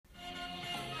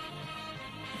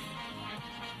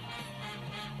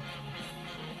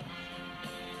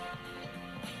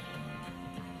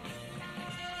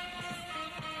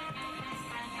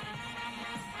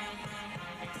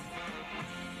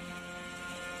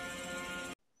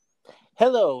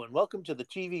Hello, and welcome to the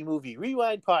TV Movie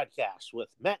Rewind podcast with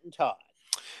Matt and Todd.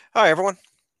 Hi, everyone.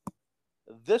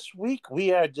 This week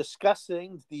we are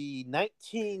discussing the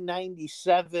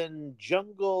 1997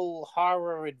 jungle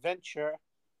horror adventure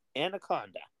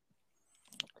Anaconda.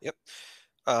 Yep.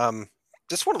 Um,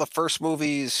 this is one of the first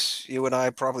movies you and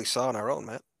I probably saw on our own,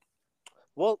 Matt.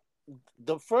 Well,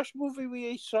 the first movie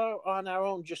we saw on our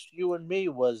own, just you and me,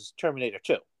 was Terminator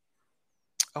 2.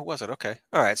 Oh, was it? Okay.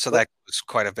 All right. So But that was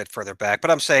quite a bit further back.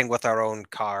 But I'm saying with our own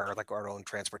car, like our own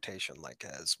transportation, like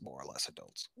as more or less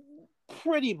adults.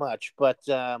 pretty much, but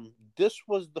this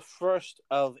was the first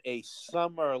of a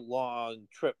summer-long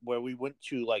trip where we went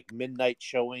to like midnight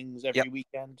showings Yep. every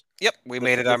weekend. Yep. We This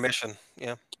made it our this mission.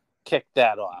 Yeah. kicked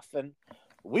that off, and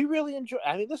we really enjoy.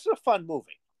 I mean, this is a fun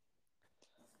movie.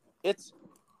 It's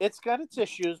it's got its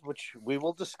issues, which we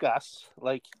will discuss.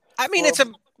 Like I mean, for it's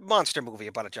a monster movie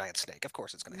about a giant snake. Of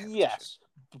course, it's going to have its issues. yes,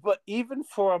 but even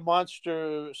for a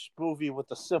monster movie with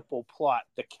a simple plot,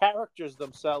 the characters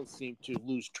themselves seem to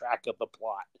lose track of the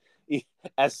plot.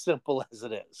 As simple as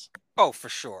it is. Oh, for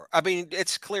sure. I mean,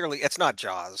 it's not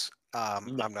Jaws.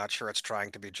 No. I'm not sure it's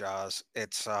trying to be Jaws.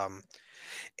 It's a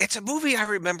movie I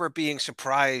remember being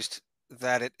surprised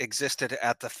that it existed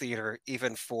at the theater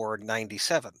even for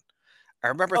 97. I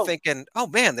remember Oh, thinking, "Oh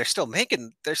man, they're still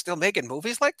making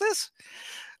movies like this?"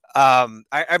 I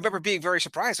remember being very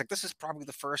surprised. Like this is probably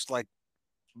the first like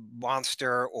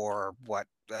monster or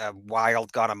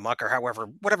wild gone amok or however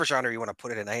whatever genre you want to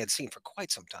put it in I had seen for quite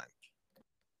some time.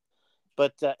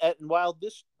 but while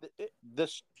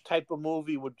this type of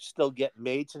movie would still get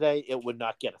made today, it would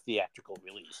not get a theatrical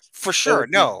release. For It sure.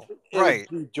 would be No. it would Right.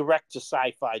 be direct to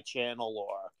Sci-Fi Channel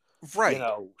or Right.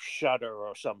 Shutter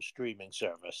or some streaming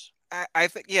service. I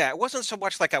think yeah, it wasn't so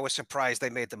much like I was surprised they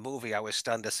made the movie. I was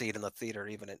stunned to see it in the theater,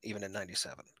 even in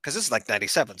 '97, because this is like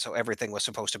 '97, so everything was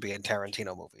supposed to be in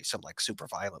Tarantino movie, some like super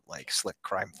violent, like slick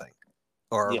crime thing,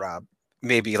 Yeah. or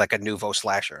maybe like a nouveau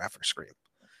slasher after Scream.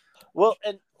 Well,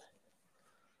 and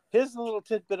here's a little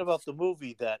tidbit about the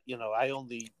movie that I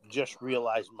only just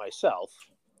realized myself.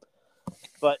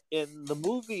 But in the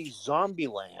movie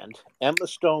Zombieland, Emma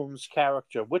Stone's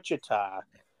character Wichita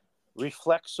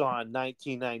reflects on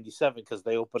 1997 because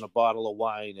they open a bottle of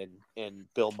wine in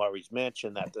Bill Murray's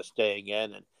mansion that they're staying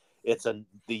in, and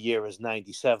the year is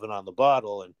 97 on the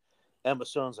bottle, and Emma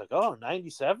Stone's like, "Oh,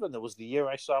 97, that was the year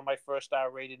I saw my first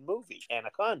R-rated movie,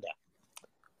 Anaconda."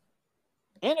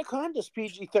 Anaconda's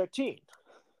PG-13.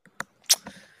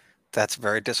 That's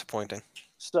very disappointing.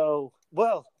 So,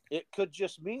 well, it could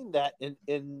just mean that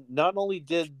in not only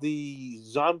did the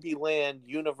Zombieland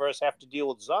universe have to deal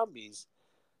with zombies,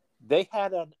 they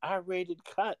had an R-rated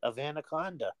cut of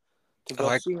Anaconda to Oh,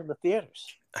 go see in the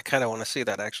theaters. I kind of want to see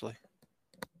that actually.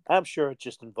 I'm sure it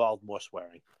just involved more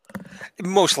swearing.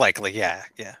 Most likely, yeah,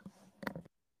 yeah.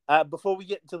 Before we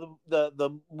get into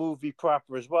the movie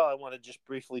proper as well, I want to just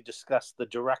briefly discuss the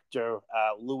director,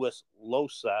 Louis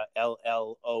Losa,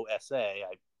 Llosa.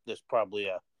 There's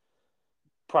probably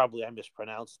I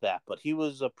mispronounced that, but he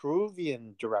was a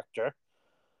Peruvian director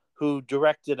who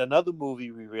directed another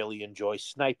movie we really enjoy,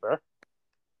 Sniper,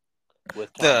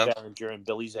 with Tom The Berenger and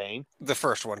Billy Zane. the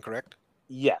first one, correct?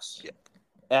 Yes, Yeah.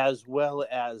 as well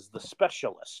as The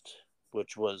Specialist,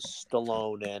 which was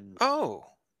Stallone and Oh,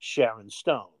 Sharon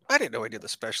Stone. I didn't know he did The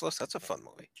Specialist. That's a fun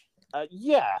movie.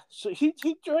 Yeah, so he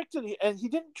directed, and he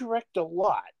didn't direct a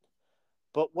lot.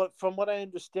 But from what I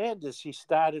understand is he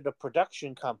started a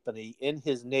production company in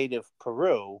his native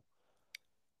Peru,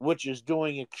 which is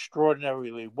doing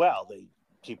extraordinarily well.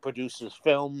 He produces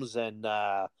films and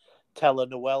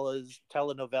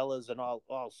telenovelas, and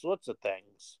all sorts of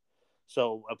things.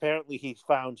 So apparently, he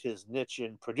found his niche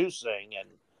in producing and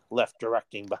left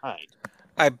directing behind.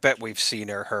 I bet we've seen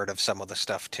or heard of some of the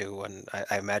stuff too, and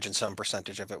I imagine some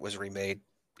percentage of it was remade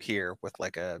here with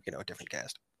like a different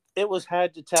cast, It was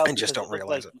hard to tell and just because don't it looked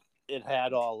realize like it. it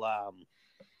had all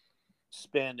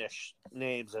Spanish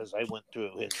names as I went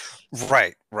through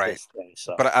Right, right. his thing.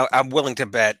 So But I'm willing to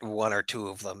bet one or two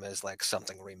of them is like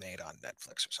something remade on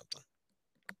Netflix or something.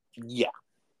 yeah,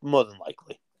 more than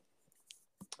likely.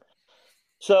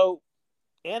 So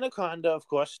Anaconda, of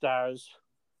course, stars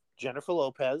Jennifer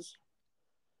Lopez,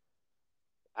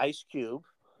 Ice Cube,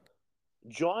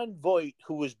 John Voight,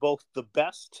 who was both the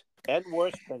best and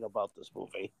worst thing about this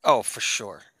movie, Oh, for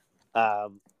sure.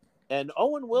 um, and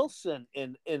Owen Wilson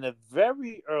in a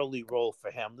very early role for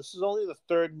him. This is only the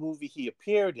third movie he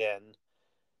appeared in,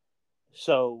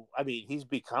 so I mean he's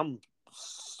became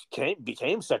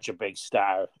such a big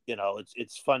star.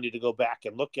 It's funny to go back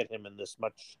and look at him in this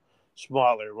much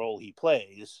smaller role he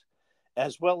plays,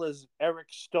 as well as Eric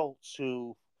Stoltz,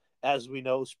 who as we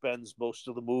know, spends most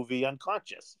of the movie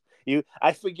unconscious.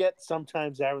 I forget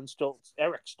sometimes Eric Stoltz.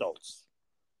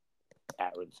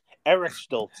 Eric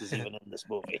Stoltz is even in this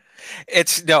movie.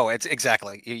 It's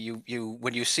exactly you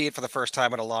when you see it for the first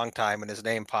time in a long time and his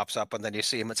name pops up and then you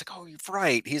see him, it's like, oh, you're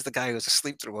right. He's the guy who's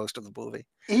asleep through most of the movie.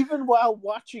 Even while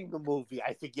watching the movie,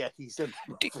 I forget he's in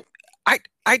the Do- movie.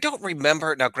 I don't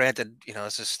remember now. Granted,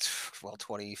 this is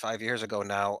 25 years ago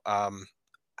now.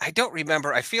 I don't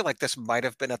remember. I feel like this might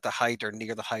have been at the height or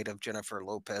near the height of Jennifer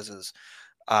Lopez's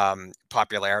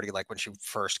popularity, like when she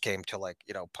first came to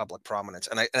public prominence.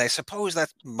 And I suppose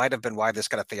that might have been why this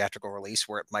got a theatrical release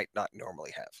where it might not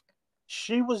normally have.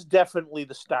 She was definitely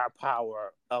the star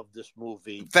power of this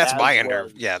movie. That's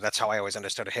yeah, that's how I always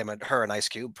understood her and Ice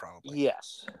Cube, probably.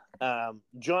 Yes.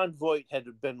 Jon Voight had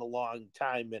been a long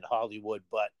time in Hollywood,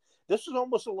 but this was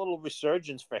almost a little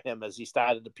resurgence for him as he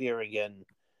started appearing in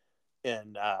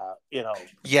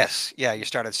Yes, yeah, you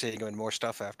started seeing him in more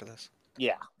stuff after this.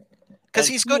 Yeah. Because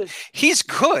he's good. He's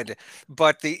good,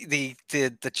 but the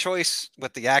choice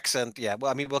with the accent, yeah. Well,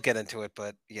 I mean, we'll get into it,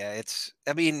 but yeah,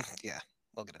 we'll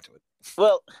get into it.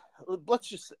 Well, let's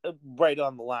just right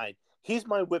on the line. He's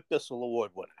my Whip Bissell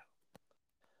Award winner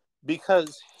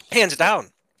because hands down,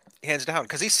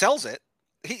 because he sells it.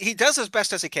 He does as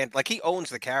best as he can. Like, he owns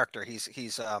the character. He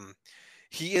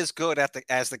is good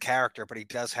as the character, but he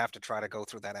does have to try to go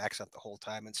through that accent the whole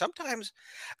time. And sometimes,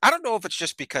 I don't know if it's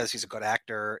just because he's a good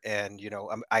actor and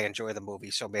I enjoy the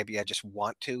movie, so maybe I just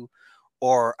want to,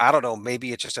 or I don't know,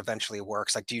 maybe it just eventually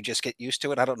works. Like, do you just get used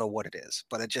to it? I don't know what it is,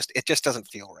 but it just doesn't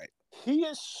feel right. He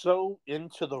is so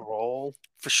into the role.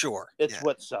 For sure. It's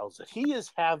what sells it. He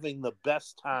is having the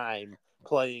best time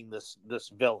playing this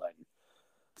villain.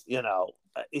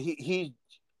 He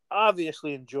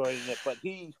obviously enjoying it, but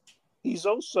he's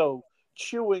also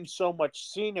chewing so much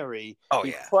scenery. Oh,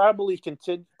 he yeah. probably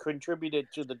contributed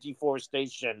to the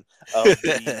deforestation of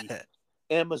the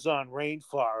Amazon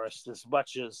rainforest as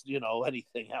much as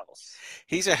anything else.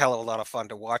 He's a hell of a lot of fun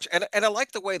to watch, and I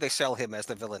like the way they sell him as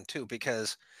the villain too,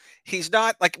 because he's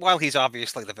not like, while he's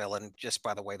obviously the villain just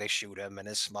by the way they shoot him and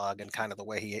his smug and kind of the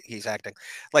way he's acting,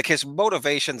 like his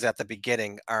motivations at the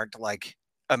beginning aren't like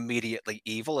immediately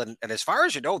evil, and as far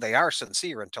as they are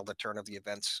sincere until the turn of the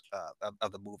events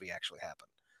of the movie actually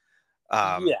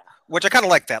happen. Yeah, which I kind of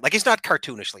like that. Like, he's not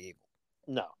cartoonishly evil.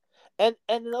 No. And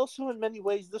also, in many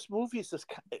ways, this movie is this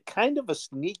kind of a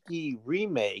sneaky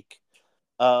remake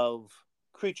of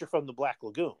Creature from the Black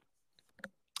Lagoon.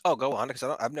 Oh, go on, because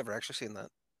I've never actually seen that.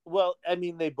 Well, I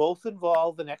mean, they both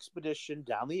involve an expedition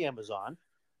down the Amazon.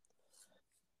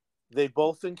 They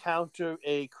both encounter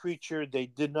a creature they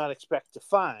did not expect to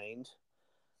find.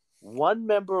 One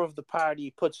member of the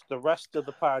party puts the rest of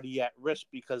the party at risk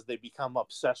because they become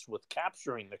obsessed with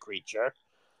capturing the creature.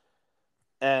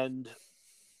 And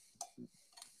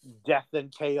death and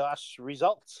chaos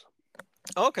results.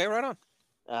 Okay, right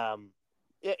on.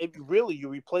 Really, you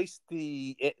replace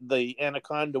the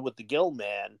anaconda with the gill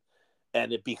man,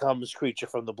 and it becomes Creature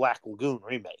from the Black Lagoon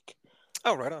remake.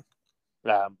 Oh, right on.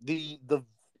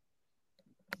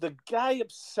 The guy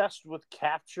obsessed with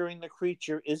capturing the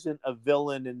creature isn't a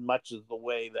villain in much of the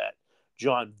way that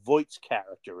Jon Voight's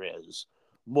character is.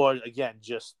 More, again,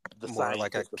 just the more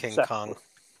like a King Kong.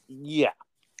 Yeah.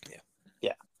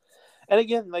 And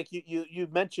again, like you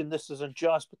mentioned, this isn't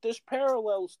Jaws, but there's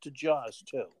parallels to Jaws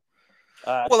too.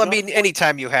 Well, I mean,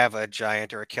 anytime you have a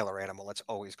giant or a killer animal, it's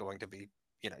always going to be,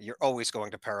 you're always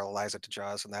going to parallelize it to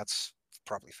Jaws, and that's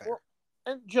probably fair. Well,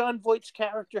 and Jon Voight's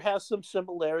character has some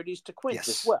similarities to Quint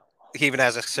as well. He even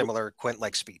has a similar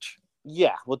Quint-like speech.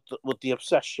 Yeah, with the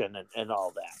obsession and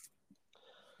all that.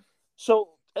 So,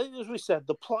 as we said,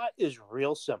 the plot is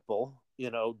real simple.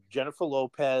 Jennifer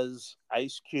Lopez,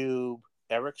 Ice Cube,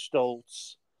 Eric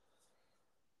Stoltz,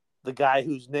 the guy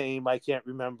whose name I can't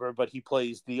remember, but he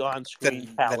plays the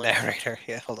on-screen talent. The narrator.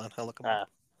 Yeah, hold on, I'll look him up.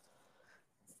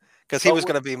 Because he was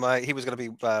going to be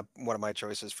one of my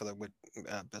choices for the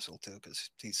Bissell too, because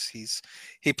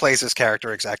he plays his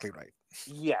character exactly right.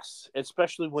 Yes,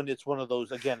 especially when it's one of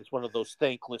those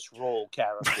thankless role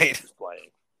characters he's playing.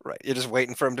 Right, you're just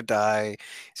waiting for him to die.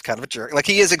 He's kind of a jerk. Like,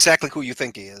 he is exactly who you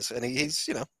think he is, and he's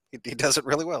he does it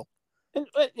really well. And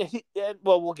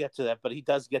we'll get to that, but he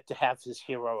does get to have his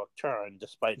heroic turn,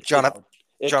 despite Jonathan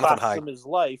cost him his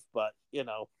life, but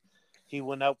he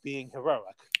went out being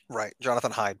heroic. Right,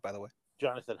 Jonathan Hyde, by the way.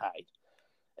 Jonathan Hyde,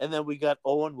 and then we got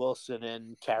Owen Wilson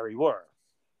and Carrie Werner.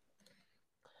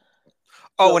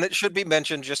 Oh, and it should be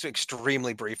mentioned just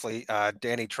extremely briefly,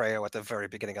 Danny Trejo at the very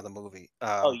beginning of the movie.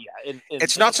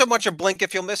 It's not so much a blink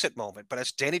if you'll miss it moment, but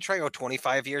it's Danny Trejo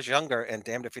 25 years younger, and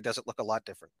damned if he doesn't look a lot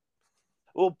different.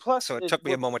 Well, plus... So it took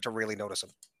me a moment to really notice him.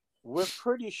 we're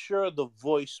pretty sure the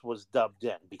voice was dubbed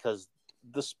in because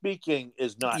the speaking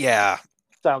is not Yeah,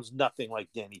 sounds nothing like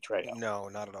Danny Trejo. no,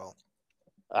 not at all.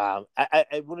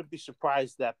 I wouldn't be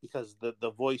surprised that because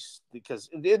the voice because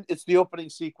it's the opening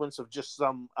sequence of just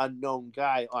some unknown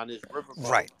guy on his riverboat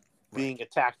Right, right. being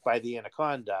attacked by the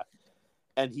anaconda,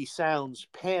 and he sounds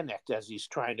panicked as he's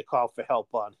trying to call for help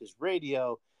on his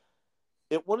radio.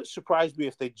 It wouldn't surprise me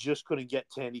if they just couldn't get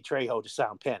Danny Trejo to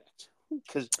sound panicked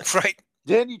because Right.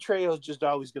 Danny Trejo is just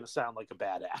always going to sound like a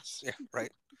badass. Yeah,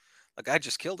 right. Like, I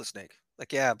just killed a snake.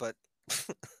 Like, yeah, but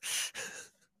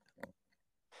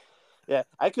Yeah,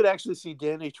 I could actually see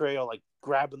Danny Trejo like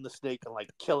grabbing the snake and like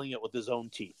killing it with his own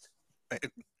teeth.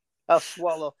 I'll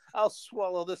swallow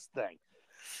this thing.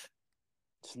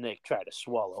 Snake tried to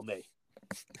swallow me.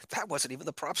 that wasn't even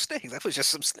the prop snake. That was just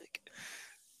some snake.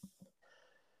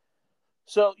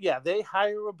 So yeah, they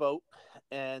hire a boat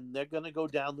and they're gonna go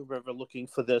down the river looking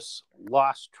for this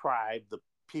lost tribe, the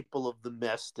people of the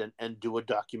mist, and do a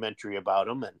documentary about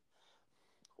them. And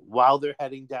while they're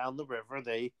heading down the river,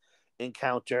 they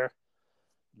encounter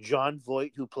John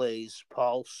Voight, who plays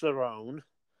Paul Cerrone,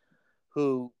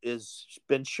 who is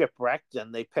been shipwrecked,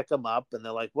 and they pick him up and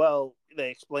they're like, well, they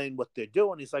explain what they're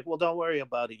doing. He's like, well, don't worry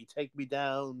about it. You take me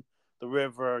down the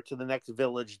river to the next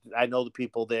village. I know the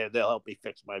people there. They'll help me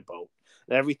fix my boat.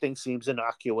 And everything seems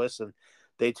innocuous. And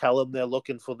they tell him they're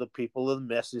looking for the people in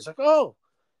the mist. He's like, oh,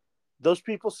 those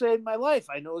people saved my life.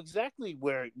 I know exactly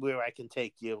where I can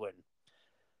take you. And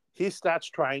he starts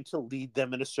trying to lead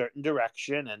them in a certain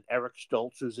direction, and Eric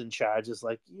Stoltz, who's in charge, is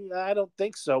like, yeah, I don't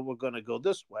think so. We're going to go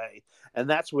this way. And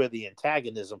that's where the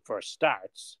antagonism first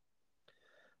starts.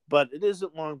 But it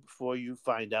isn't long before you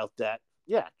find out that,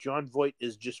 yeah, John Voight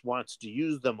just wants to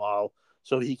use them all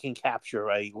so he can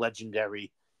capture a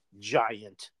legendary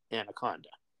giant anaconda.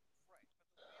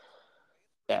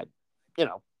 And, you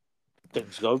know,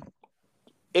 things go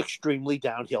extremely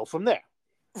downhill from there.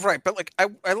 Right, but like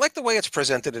I like the way it's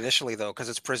presented initially though, because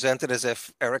it's presented as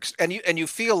if Eric's and you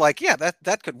feel like yeah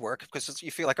that could work because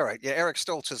you feel like all right yeah Eric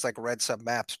Stoltz has like read some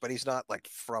maps but he's not like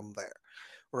from there,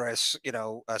 whereas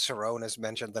Cerrone has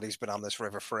mentioned that he's been on this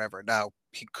river forever. Now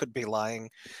he could be lying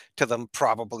to them,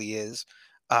 probably is.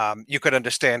 You could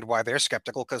understand why they're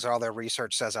skeptical because all their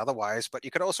research says otherwise, but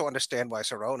you could also understand why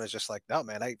Cerrone is just like no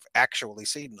man I've actually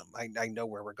seen them. I know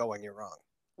where we're going. You're wrong.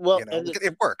 Well, and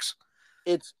It works.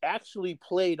 it's actually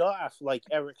played off like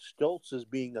Eric Stoltz as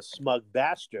being a smug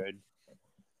bastard,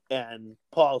 and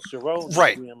Paul Cerrone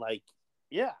Right. being like,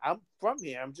 "Yeah, I'm from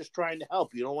here. I'm just trying to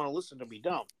help. You don't want to listen to me,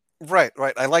 dumb." Right,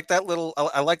 right. I like that little.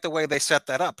 I like the way they set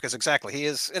that up because exactly he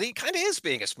is, and he kind of is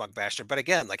being a smug bastard. But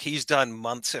again, like he's done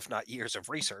months, if not years, of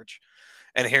research,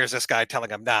 and here's this guy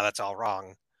telling him, "Nah, that's all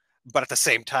wrong." But at the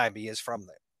same time, he is from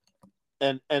there.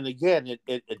 And again,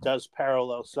 it does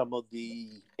parallel some of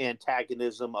the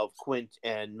antagonism of Quint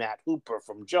and Matt Hooper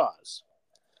from Jaws.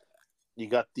 You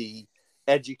got the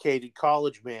educated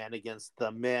college man against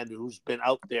the man who's been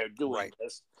out there doing Right.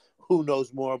 this, who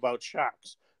knows more about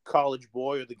sharks, college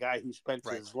boy or the guy who spent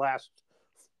Right. his last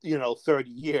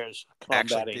 30 years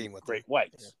Actually combating being with great them.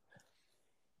 whites. Yeah.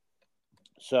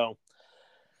 So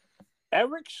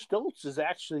Eric Stoltz is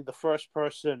actually the first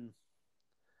person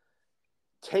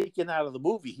taken out of the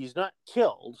movie. He's not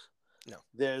killed. No.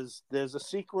 There's a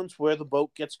sequence where the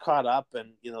boat gets caught up,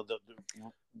 and the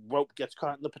rope gets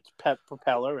caught in the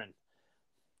propeller, and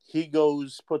he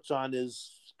puts on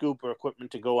his scuba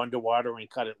equipment to go underwater and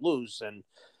cut it loose, and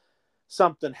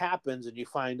something happens, and you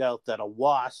find out that a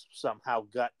wasp somehow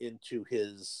got into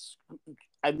his.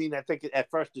 I mean, I think at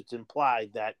first it's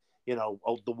implied that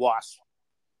the wasp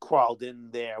crawled in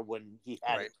there when he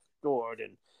had it stored,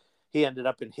 and he ended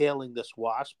up inhaling this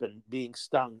wasp and being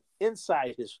stung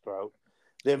inside his throat.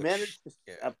 They managed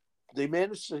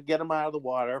to get him out of the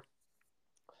water.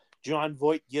 John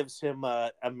Voight gives him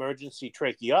an emergency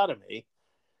tracheotomy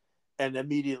and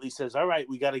immediately says, all right,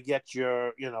 we got to get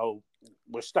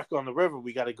we're stuck on the river.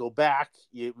 We got to go back.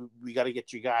 We got to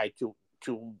get your guy to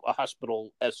a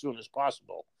hospital as soon as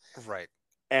possible. Right.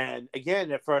 And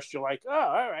again, at first you're like, oh,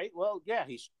 all right, well, yeah,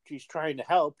 he's trying to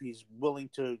help. He's willing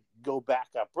to go back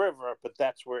upriver, but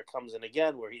that's where it comes in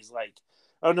again, where he's like,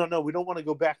 oh, no, we don't want to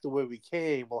go back the way we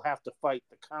came. We'll have to fight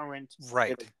the current.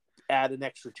 Right. It'll add an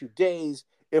extra 2 days.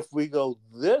 If we go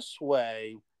this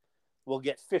way, we'll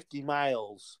get 50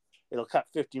 miles. It'll cut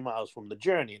 50 miles from the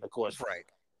journey. And of course, right.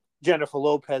 Jennifer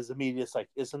Lopez immediately is like,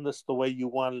 isn't this the way you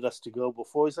wanted us to go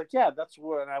before? He's like, yeah, that's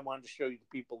where I wanted to show you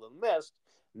the people in the mist.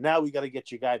 Now we got to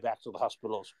get your guy back to the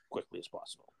hospital as quickly as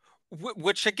possible.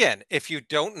 Which, again, if you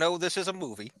don't know this is a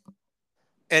movie,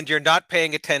 And you're not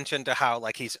paying attention to how,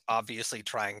 like, he's obviously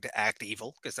trying to act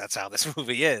evil, because that's how this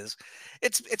movie is.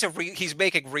 He's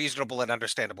making reasonable and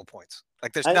understandable points.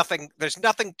 Like, I there's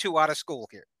nothing too out of school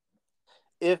here,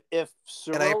 if and I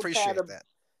Cerrone had appreciate a that.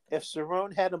 if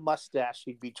Cerrone had a mustache,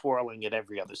 he'd be twirling it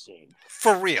every other scene.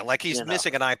 For real, like, he's You know.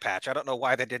 missing an eye patch. I don't know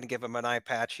why they didn't give him an eye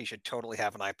patch. He should totally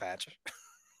have an eye patch.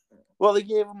 Well, they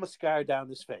gave him a scar down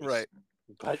his face. Right.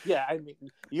 But yeah, I mean,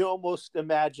 you almost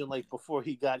imagine like before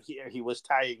he got here, he was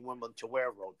tying women to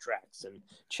railroad tracks and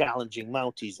challenging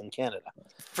Mounties in Canada.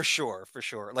 For sure, for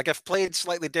sure. Like, if played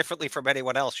slightly differently from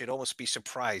anyone else, you'd almost be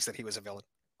surprised that he was a villain.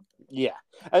 Yeah.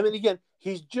 I mean, again,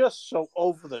 he's just so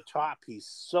over the top. He's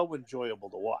so enjoyable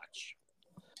to watch,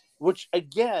 which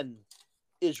again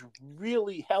is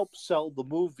really helps sell the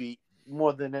movie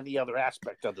more than any other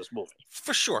aspect of this movie.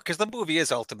 For sure, because the movie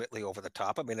is ultimately over the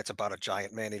top. I mean, it's about a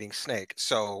giant man-eating snake,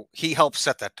 so he helps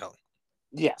set that tone.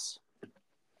 Yes.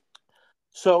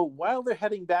 So while they're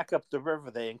heading back up the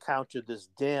river, they encounter this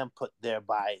dam put there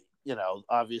by,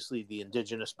 obviously the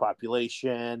indigenous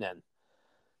population. And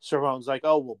Cerrone's like,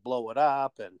 oh, we'll blow it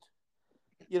up. And,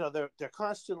 they're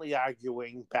constantly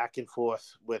arguing back and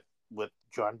forth with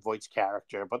Jon Voight's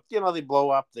character. But, they blow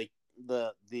up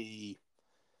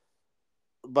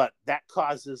but that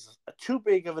causes too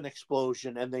big of an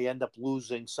explosion, and they end up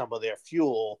losing some of their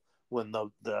fuel when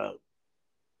the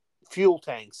fuel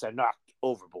tanks are knocked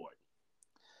overboard.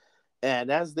 And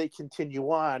as they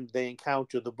continue on, they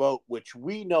encounter the boat, which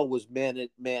we know was manned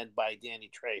by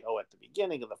Danny Trejo at the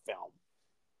beginning of the film.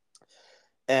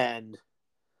 And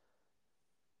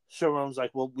Cerrone's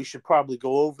like, well, we should probably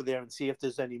go over there and see if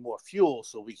there's any more fuel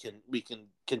so we can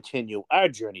continue our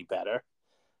journey better.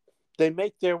 They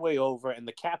make their way over, and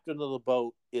the captain of the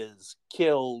boat is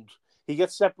killed. He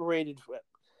gets separated.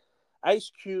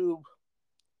 Ice Cube,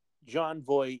 Jon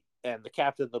Voight, and the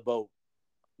captain of the boat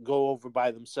go over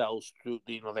by themselves through,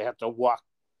 they have to walk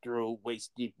through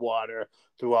waist deep water,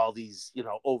 through all these,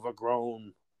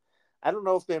 overgrown, I don't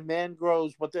know if they're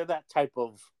mangroves, but they're that type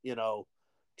of,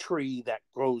 tree that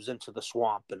grows into the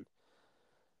swamp. And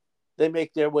they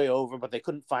make their way over, but they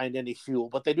couldn't find any fuel,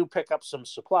 but they do pick up some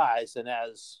supplies. And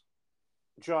as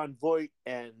Jon Voight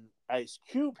and Ice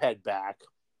Cube head back,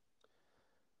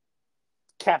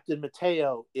 Captain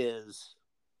Mateo is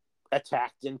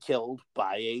attacked and killed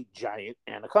by a giant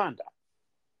anaconda.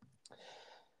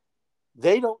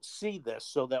 They don't see this,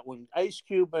 so that when Ice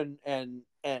Cube and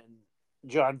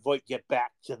Jon Voight get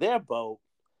back to their boat,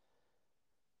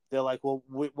 they're like, well,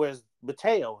 where's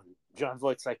Mateo? And Jon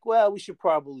Voight's like, well, we should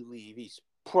probably leave. He's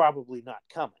probably not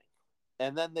coming.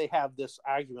 And then they have this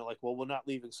argument like, well, we're not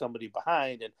leaving somebody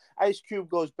behind. And Ice Cube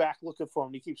goes back looking for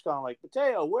him. He keeps calling like,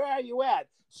 Mateo, where are you at?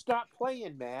 Stop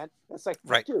playing, man. And it's like,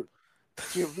 right. Dude,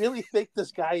 do you really think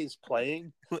this guy is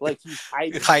playing? Like he's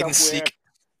hiding somewhere, seek,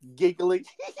 giggling?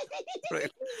 Right.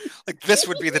 Like this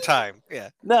would be the time.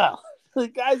 Yeah. No, the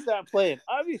guy's not playing.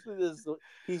 Obviously,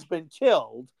 he's been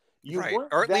killed. Right.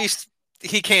 Or at least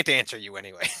he can't answer you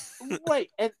anyway.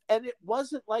 Right. And it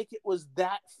wasn't like it was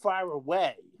that far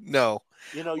away. No.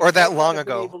 Or that long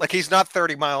ago. Like he's not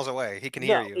 30 miles away. He can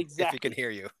hear you. Exactly. If he can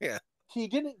hear you. Yeah. He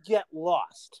didn't get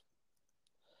lost.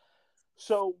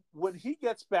 So when he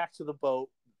gets back to the boat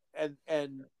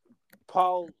and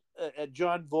Paul and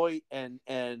Jon Voight and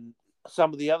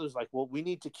some of the others like, well, we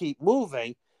need to keep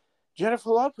moving. Jennifer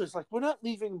Lopez like, we're not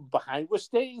leaving behind. We're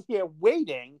staying here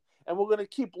waiting, and we're going to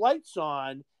keep lights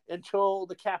on until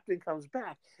the captain comes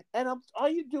back. And all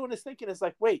you're doing is thinking is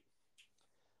like, wait,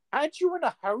 aren't you in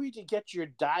a hurry to get your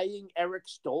dying Eric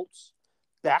Stoltz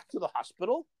back to the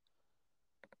hospital?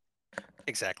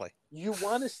 Exactly. You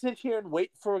want to sit here and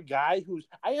wait for a guy who's...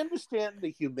 I understand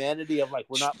the humanity of like,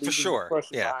 we're not leaving for sure. The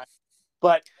person yeah. behind,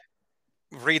 but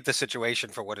read the situation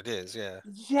for what it is. Yeah.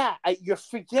 Yeah, you're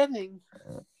forgetting.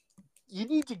 You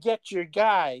need to get your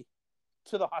guy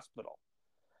to the hospital,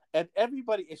 and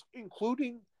everybody is,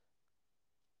 including,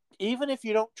 even if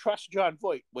you don't trust Jon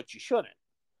Voight, which you shouldn't,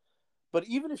 but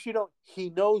even if you don't, he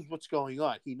knows what's going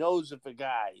on. He knows if a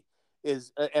guy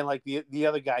is, and like the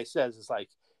other guy says, it's like,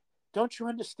 don't you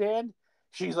understand?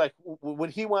 She's like, when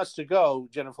he wants to go,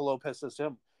 Jennifer Lopez says to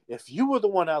him, if you were the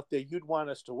one out there, you'd want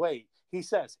us to wait. He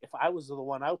says, if I was the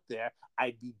one out there,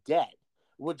 I'd be dead,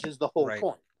 which is the whole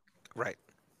point. Right.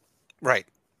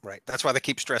 That's why they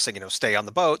keep stressing, stay on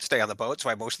the boat, stay on the boat. That's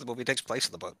why most of the movie takes place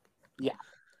on the boat. Yeah.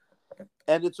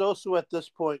 And it's also at this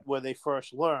point where they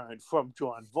first learned from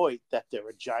Jon Voight that there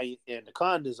are giant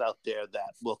anacondas out there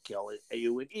that will kill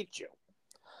you and eat you.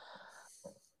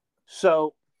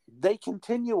 So they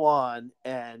continue on,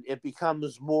 and it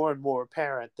becomes more and more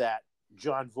apparent that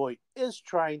Jon Voight is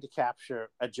trying to capture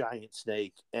a giant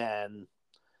snake. And,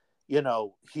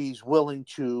 he's willing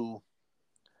to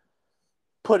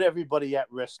put everybody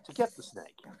at risk to get the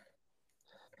snake.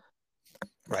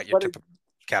 Right, your But typical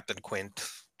Captain Quint,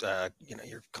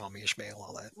 your Call Me Ishmael,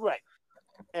 all that. right.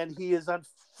 And he is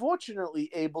unfortunately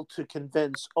able to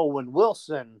convince Owen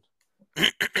Wilson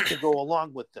to go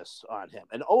along with this on him.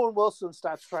 And Owen Wilson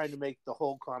starts trying to make the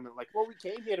whole comment like, well, we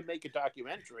came here to make a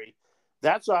documentary.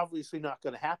 That's obviously not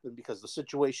going to happen because the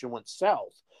situation went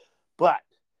south. But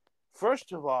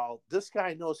first of all, this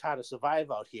guy knows how to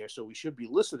survive out here, so we should be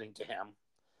listening to him.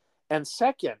 And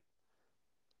second,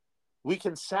 we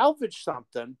can salvage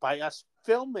something by us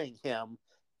filming him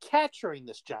capturing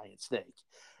this giant snake.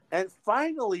 And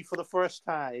finally, for the first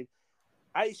time,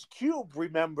 Ice Cube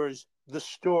remembers the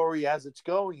story as it's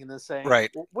going and is saying,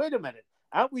 right. well, wait a minute,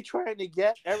 aren't we trying to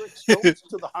get Eric Stoltz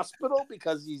to the hospital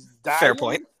because he's dying? Fair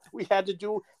point.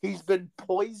 He's been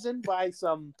poisoned by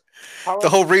some... The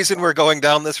whole reason we're going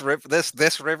down this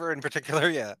river in particular,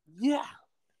 yeah. Yeah.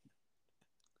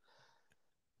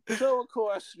 So, of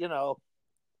course,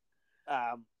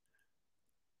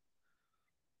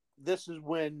 this is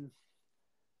when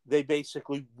they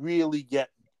basically really get,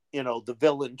 the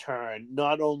villain turn,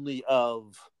 not only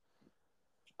of,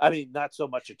 not so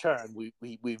much a turn.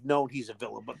 We've known he's a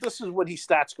villain, but this is when he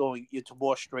starts going into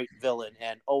more straight villain,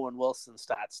 and Owen Wilson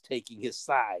starts taking his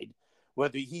side.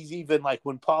 Whether he's even like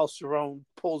when Paul Cerrone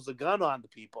pulls the gun on the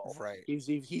people, right? He's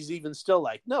even still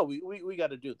like, no, we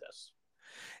got to do this.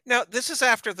 Now, this is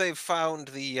after they've found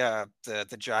the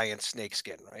giant snake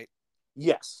skin, right?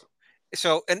 Yes.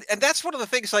 So, and that's one of the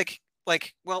things.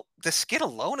 Well, the skin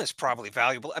alone is probably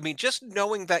valuable. I mean, just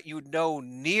knowing that you know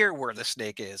near where the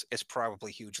snake is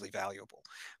probably hugely valuable.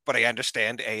 But I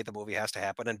understand, A, the movie has to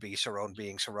happen, and B, Cerrone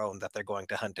being Cerrone, that they're going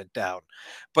to hunt it down.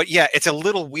 But yeah, it's a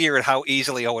little weird how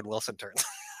easily Owen Wilson turns.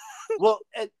 Well,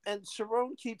 and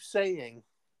Cerrone keeps saying,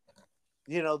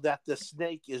 that the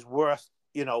snake is worth,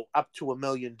 up to $1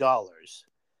 million.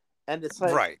 And it's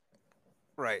like...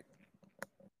 Right.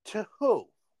 To who?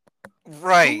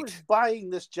 Right. Who is buying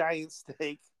this giant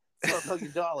steak for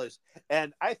 $1 million?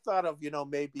 And I thought of,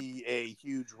 maybe a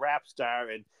huge rap star,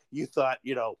 and you thought,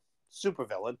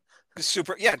 supervillain.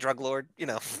 Drug lord,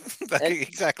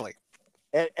 exactly.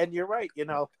 And you're right,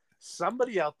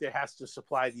 somebody out there has to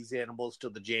supply these animals to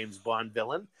the James Bond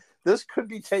villain. This could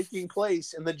be taking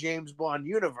place in the James Bond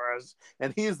universe,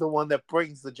 and he's the one that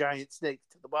brings the giant snake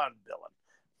to the Bond villain.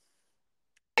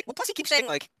 Well, plus he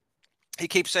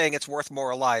keeps saying it's worth more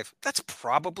alive. That's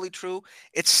probably true.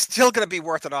 It's still going to be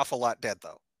worth an awful lot dead,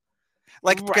 though.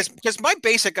 Because my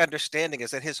basic understanding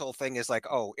is that his whole thing is like,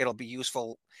 oh, it'll be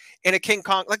useful in a King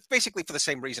Kong, like basically for the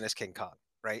same reason as King Kong,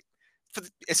 right?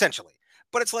 Essentially.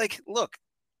 But it's like, look,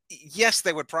 yes,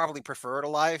 they would probably prefer it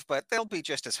alive, but they'll be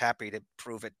just as happy to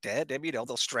prove it dead. I mean,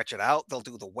 they'll stretch it out. They'll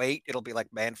do the weight. It'll be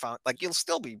like man found. Like, you'll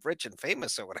still be rich and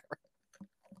famous or whatever.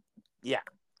 Yeah.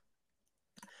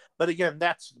 But again,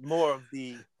 that's more of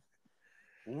the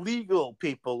legal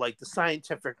people, like the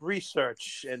scientific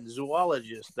research and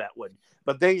zoologists that would,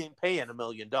 but they ain't paying $1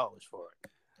 million for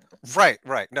it. Right.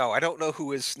 No, I don't know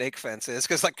who his snake fence is,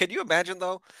 because can you imagine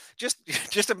though?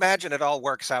 Just imagine it all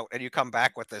works out, and you come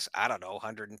back with this, I don't know,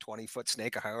 120-foot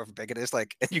snake or however big it is, and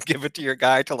you give it to your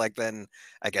guy to then,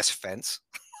 I guess, fence.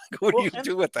 What do you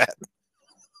do with that?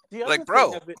 The other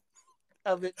thing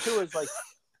of it too is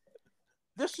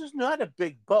this is not a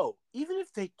big boat. Even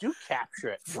if they do capture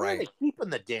it, where are they keeping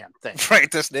the damn thing? Right,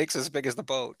 the snake's as big as the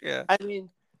boat. Yeah. I mean,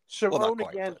 Cerrone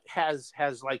again has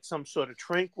some sort of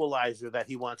tranquilizer that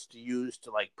he wants to use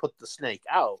to put the snake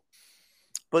out.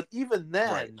 But even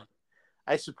then,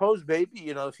 I suppose maybe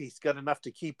if he's got enough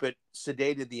to keep it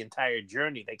sedated the entire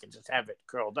journey, they can just have it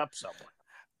curled up somewhere.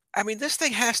 I mean, this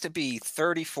thing has to be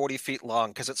 30, 40 feet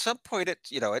long, because at some point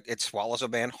it swallows a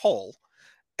man whole.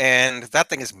 And that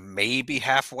thing is maybe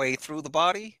halfway through the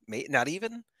body, not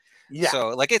even. Yeah.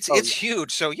 So it's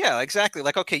huge. So yeah, exactly.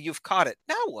 Okay, you've caught it.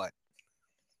 Now what?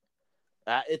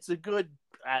 It's a good,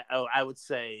 I would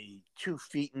say, 2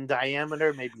 feet in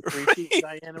diameter, maybe 3 feet in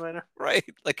diameter. Right.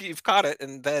 You've caught it,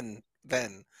 and then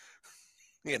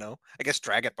I guess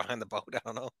drag it behind the boat. I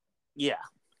don't know. Yeah.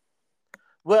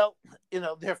 Well,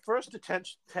 their first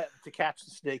attempt to catch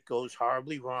the snake goes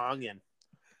horribly wrong, and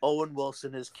Owen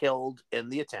Wilson is killed in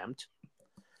the attempt.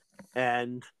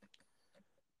 And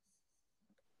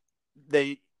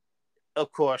they,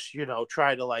 of course,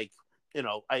 try to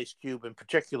Ice Cube in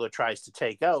particular tries to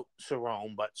take out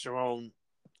Cerrone, but Cerrone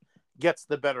gets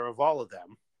the better of all of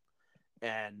them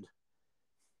and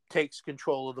takes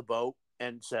control of the boat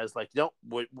and says no,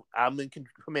 I'm in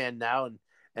command now, and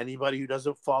anybody who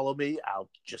doesn't follow me, I'll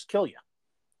just kill you.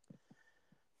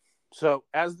 So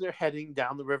as they're heading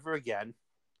down the river again,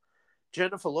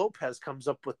 Jennifer Lopez comes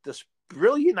up with this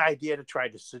brilliant idea to try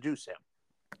to seduce him.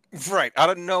 Right, out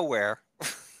of nowhere.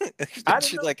 I And don't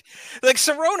she know. like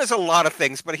Cerrone is a lot of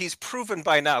things, but he's proven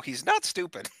by now he's not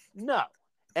stupid. No.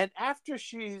 And after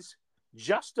she's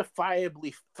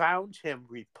justifiably found him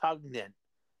repugnant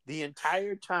the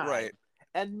entire time Right.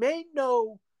 and made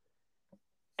no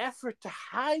effort to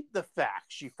hide the fact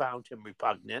she found him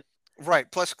repugnant.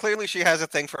 Right. Plus, clearly she has a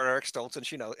thing for Eric Stoltz,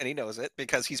 and he knows it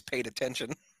because he's paid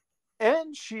attention.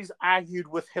 And she's argued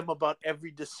with him about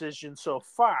every decision so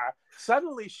far.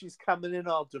 Suddenly she's coming in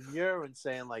all demure and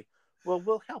saying, like, well,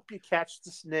 we'll help you catch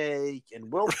the snake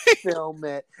and we'll film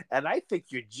it. And I think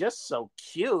you're just so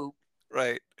cute.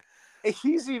 Right. And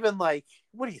he's even like,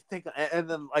 what do you think? And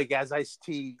then, like, as Ice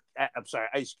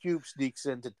Cube sneaks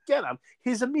in to get him,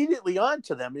 he's immediately on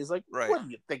to them. He's like, Right. what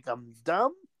do you think? I'm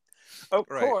dumb? Of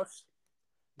Right. course,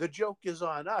 the joke is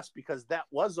on us because that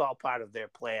was all part of their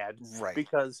plan. Right.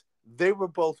 Because they were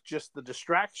both just the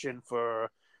distraction for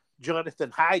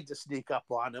Jonathan Hyde to sneak up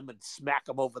on him and smack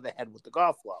him over the head with the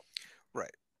golf club.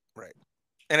 Right. Right.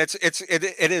 And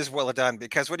it is well done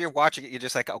because when you're watching it, you're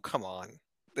just like, oh, come on.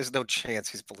 There's no chance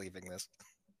he's believing this.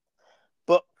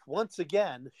 But once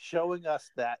again, showing us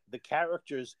that the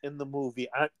characters in the movie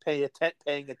aren't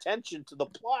paying attention to the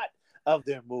plot of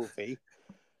their movie.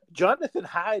 Jonathan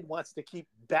Hyde wants to keep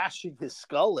bashing his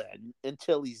skull in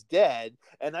until he's dead,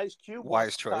 and Ice Cube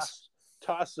Wise choice.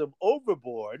 Toss him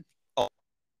overboard. Oh.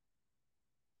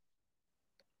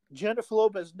 Jennifer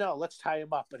Lopez, no, let's tie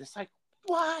him up. But it's like,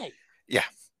 why? Yeah.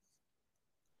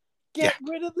 Get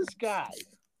rid of this guy.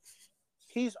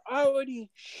 He's already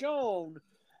shown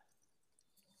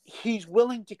he's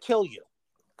willing to kill you.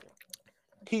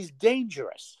 He's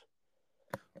dangerous.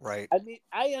 Right. I mean,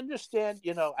 I understand,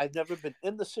 I've never been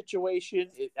in the situation.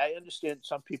 I understand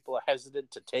some people are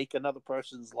hesitant to take another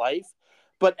person's life.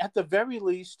 But at the very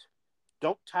least,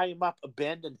 don't tie him up,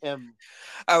 abandon him.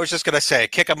 I was just going to say,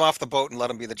 kick him off the boat and let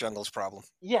him be the jungle's problem.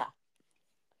 Yeah.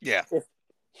 Yeah.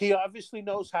 He obviously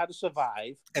knows how to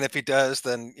survive. And if he does,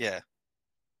 then yeah.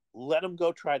 Let him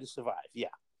go try to survive. Yeah.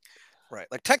 Right.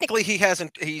 Like technically he's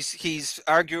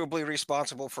arguably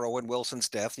responsible for Owen Wilson's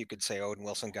death. You could say Owen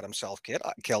Wilson got himself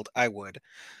killed. I would.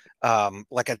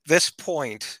 Like at this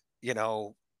point,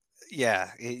 yeah,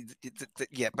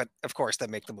 but of course they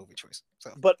make the movie choice.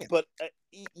 So,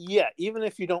 yeah, even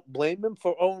if you don't blame him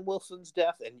for Owen Wilson's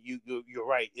death, and you're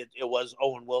right, it was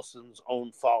Owen Wilson's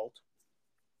own fault.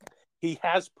 He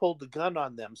has pulled the gun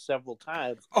on them several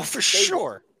times. Oh, for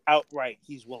sure. Outright,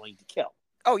 he's willing to kill.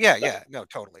 Oh yeah, yeah, no,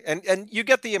 totally. And you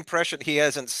get the impression he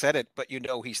hasn't said it, but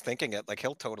he's thinking it. Like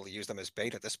he'll totally use them as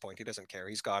bait at this point. He doesn't care.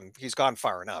 He's gone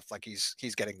far enough. Like he's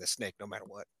getting the snake no matter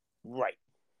what. Right.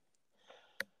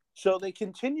 So they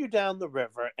continue down the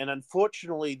river, and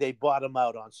unfortunately, they bottom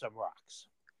out on some rocks.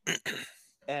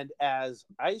 And as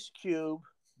Ice Cube,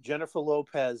 Jennifer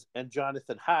Lopez, and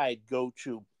Jonathan Hyde go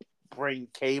to bring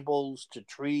cables to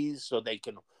trees so they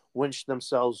can winch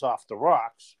themselves off the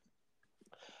rocks,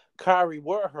 Kari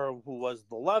Werher, who was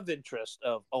the love interest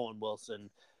of Owen Wilson,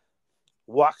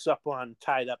 walks up on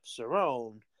tied up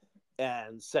Cerrone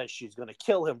and says she's going to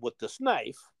kill him with this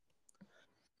knife.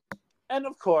 And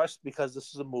of course, because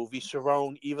this is a movie,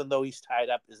 Cerrone, even though he's tied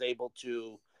up, is able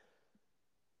to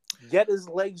get his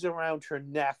legs around her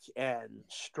neck and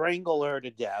strangle her to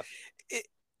death.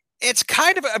 It's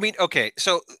kind of, I mean, okay,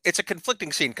 so it's a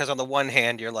conflicting scene because on the one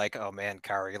hand, you're like, oh man,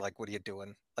 Kari, like, what are you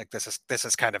doing? Like, this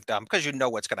is kind of dumb because you know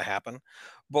what's going to happen.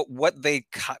 But from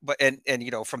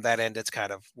that end, it's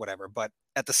kind of whatever. But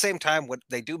at the same time, what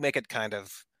they do make it kind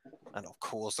of, I don't know,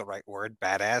 cool is the right word,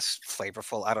 badass,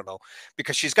 flavorful, I don't know,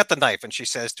 because she's got the knife and she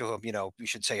says to him, you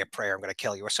should say a prayer, I'm going to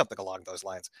kill you, or something along those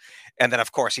lines. And then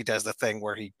of course he does the thing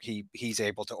where he's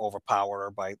able to overpower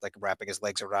her by like wrapping his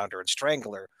legs around her and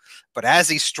strangle her. But as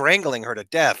he's strangling her to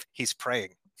death, he's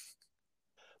praying.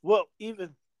 Well,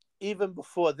 even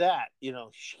before that,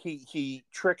 he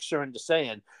tricks her into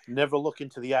saying, never look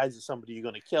into the eyes of somebody you're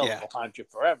going to kill. Yeah. They'll haunt you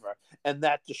forever. And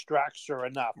that distracts her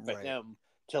enough for Right. him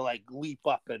to like leap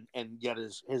up and get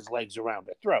his legs around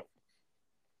her throat.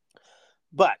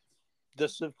 But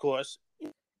this, of course,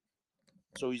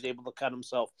 so he's able to cut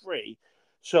himself free.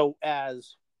 So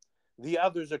as the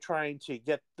others are trying to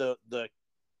get the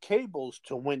cables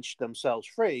to winch themselves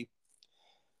free,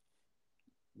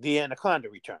 the anaconda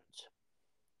returns.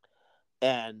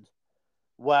 And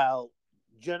while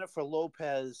Jennifer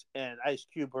Lopez and Ice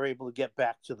Cube are able to get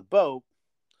back to the boat,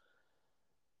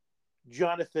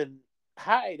 Jonathan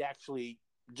Hyde actually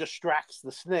distracts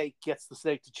the snake, gets the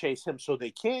snake to chase him so they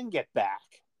can get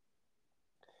back.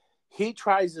 He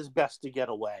tries his best to get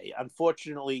away.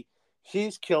 Unfortunately,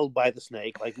 He's killed by the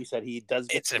snake. Like we said, he does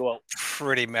get It's to a go out.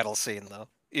 pretty metal scene, though.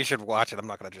 You should watch it. I'm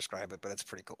not going to describe it, but it's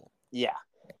pretty cool. Yeah.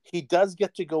 He does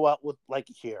get to go out with like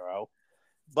a hero.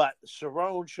 But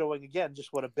Cerrone, showing again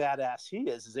just what a badass he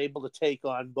is able to take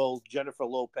on both Jennifer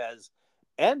Lopez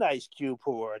and Ice Cube,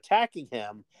 who are attacking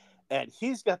him. And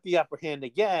he's got the upper hand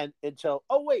again until,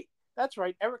 oh, wait, that's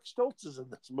right. Eric Stoltz is in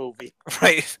this movie.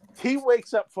 Right. He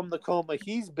wakes up from the coma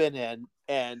he's been in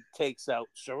and takes out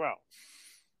Cerrone.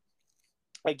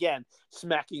 Again,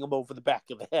 smacking him over the back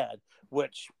of the head,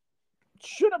 which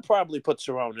should have probably put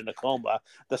Cerrone in a coma,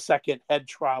 the second head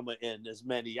trauma in as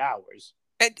many hours.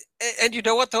 And you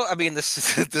know what, though? I mean, this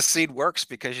scene works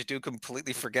because you do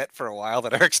completely forget for a while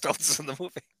that Eric Stoltz is in the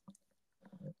movie.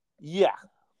 Yeah.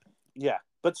 Yeah.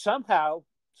 But somehow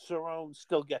Cerrone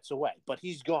still gets away, but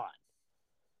he's gone.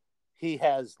 He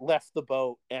has left the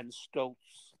boat, and Stoltz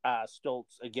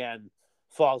again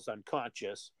falls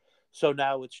unconscious. So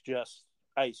now it's just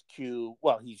Ice Cube.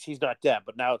 Well, he's not dead,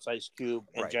 but now it's Ice Cube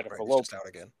and Jennifer Lopez just out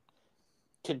again,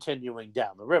 continuing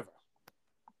down the river.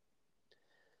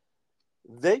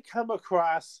 They come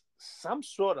across some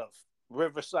sort of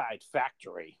riverside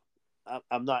factory.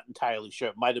 I'm not entirely sure.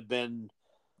 It might have been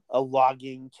a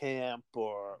logging camp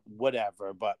or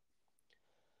whatever, but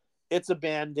it's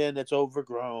abandoned, it's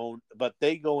overgrown, but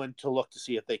they go in to look to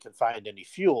see if they can find any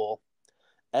fuel,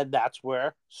 and that's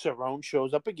where Cerrone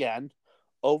shows up again,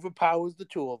 overpowers the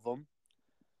two of them,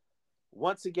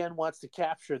 once again wants to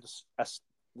capture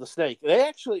the snake. They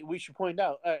actually, we should point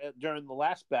out, during the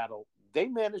last battle, they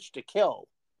managed to kill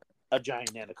a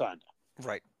giant anaconda.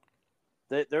 Right.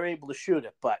 They're able to shoot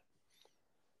it, but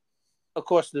of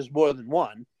course there's more than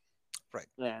one. Right.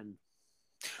 And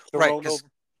right,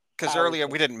 because earlier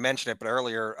we didn't mention it, but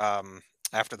earlier,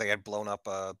 after they had blown up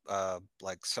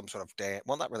like some sort of dam,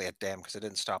 well, not really a dam because it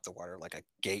didn't stop the water, like a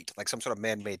gate, like some sort of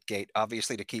man-made gate,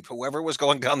 obviously to keep whoever was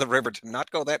going down the river to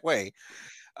not go that way.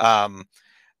 When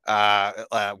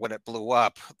it blew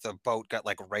up, the boat got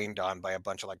like rained on by a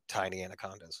bunch of like tiny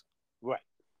anacondas. Right.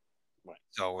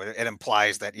 So it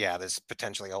implies that, yeah, there's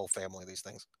potentially a whole family of these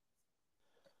things.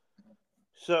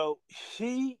 So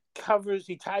he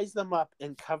ties them up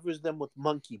and covers them with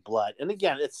monkey blood. And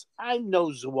again, I'm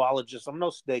no zoologist, I'm no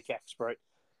snake expert,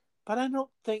 but I don't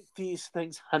think these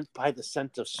things hunt by the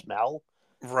scent of smell.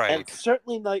 Right. And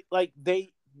certainly like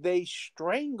they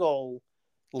strangle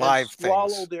live and swallow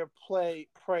things. their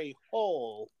prey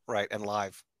whole. Right, and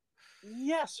live.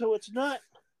 Yeah, so it's not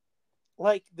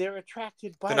like they're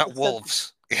attracted by they're not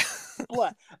wolves.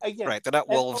 Blood. Again, right, they're not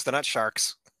wolves, they're not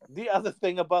sharks. The other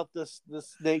thing about the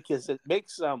snake is it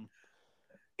makes some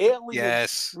alien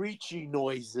screechy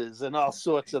noises and all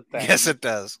sorts of things. Yes, it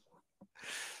does.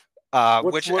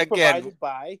 Which were again, provided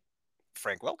by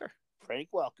Frank Welker. Frank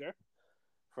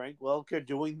Welker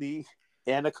doing the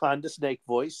anaconda snake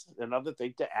voice, another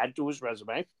thing to add to his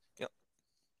resume. Yep.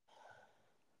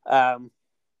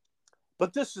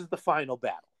 But this is the final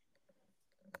battle.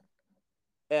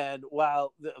 And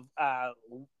while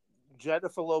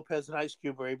Jennifer Lopez and Ice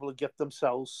Cube are able to get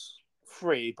themselves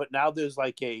free, but now there's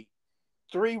like a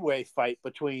three-way fight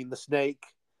between the snake,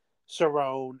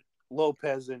 Cerrone,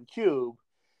 Lopez, and Cube.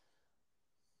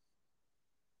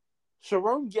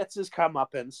 Cerrone gets his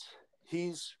comeuppance.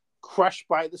 He's crushed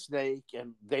by the snake,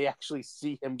 and they actually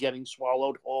see him getting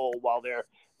swallowed whole while they're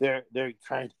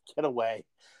trying to get away.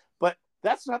 But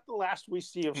that's not the last we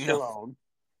see of Cerrone,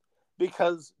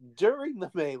 because during the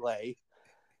melee,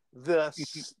 the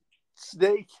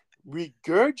snake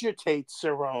regurgitates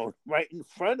Cerrone right in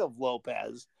front of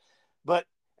Lopez,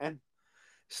 and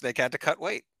snake had to cut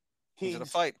weight into the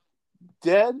fight.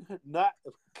 Dead, not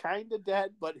kind of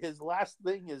dead, but his last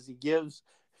thing is he gives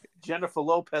Jennifer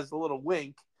Lopez a little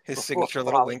wink. His signature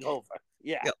little wink. Over.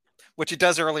 Yeah. Yep. Which he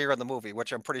does earlier in the movie,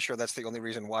 which I'm pretty sure that's the only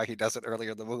reason why he does it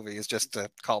earlier in the movie, is just to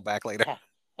call back later.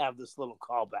 Have this little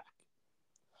callback.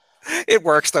 It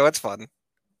works, though. It's fun.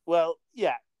 Well,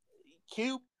 yeah.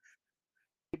 Cube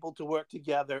able to work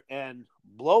together and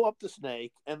blow up the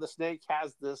snake, and the snake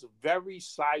has this very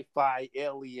sci-fi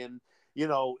alien,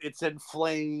 it's in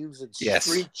flames and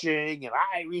screeching and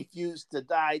I refuse to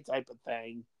die type of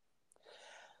thing.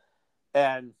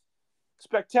 And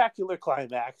spectacular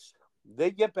climax.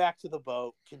 They get back to the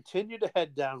boat, continue to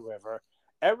head downriver.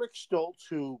 Eric Stoltz,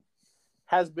 who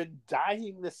has been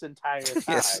dying this entire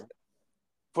time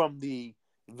from the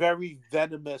very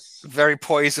venomous, very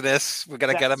poisonous, we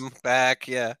gotta get him back,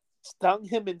 stung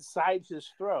him inside his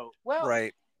throat. Well,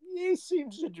 right. He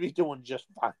seems to be doing just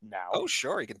fine now. Oh,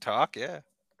 sure, he can talk,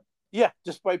 Yeah,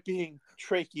 despite being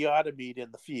tracheotomied in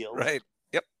the field. Right,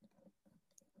 yep.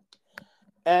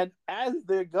 And as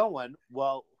they're going,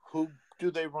 well, who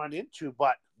do they run into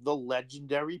but the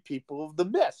legendary people of the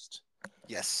Mist,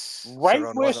 Yes, right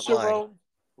Cerrone where wasn't lying.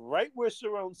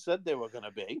 Cerrone said they were going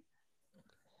to be.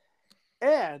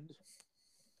 And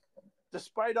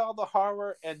despite all the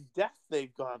horror and death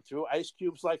they've gone through, Ice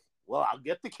Cube's like, well, I'll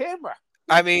get the camera.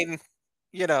 I mean,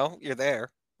 you're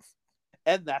there.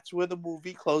 And that's where the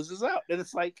movie closes out. And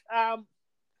it's like,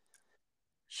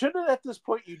 shouldn't at this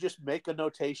point you just make a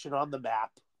notation on the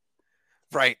map?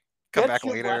 Right. Come Get back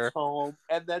your butts later. home,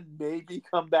 and then maybe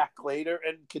come back later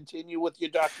and continue with your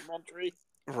documentary.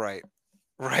 Right.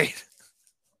 Right.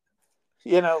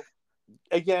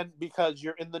 Again, because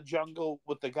you're in the jungle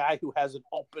with the guy who has an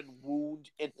open wound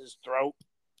in his throat.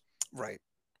 Right.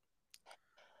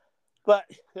 But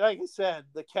like I said,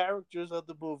 the characters of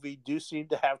the movie do seem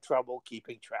to have trouble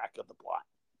keeping track of the plot.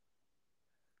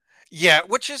 Yeah,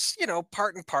 which is,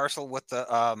 part and parcel with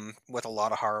a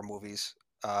lot of horror movies.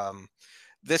 Um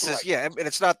this is Right. yeah, I mean,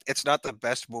 it's not the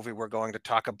best movie we're going to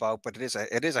talk about, but it is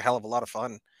a hell of a lot of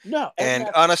fun. No, and And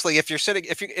that's honestly, if you're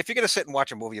going to sit and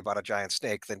watch a movie about a giant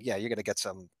snake, then yeah, you're going to get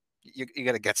some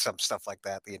stuff like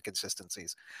that, the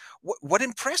inconsistencies. What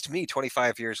impressed me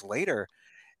 25 years later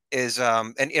is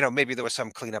and maybe there was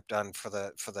some cleanup done for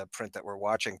the print that we're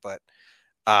watching, but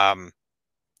um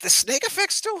the snake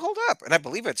effects still hold up, and I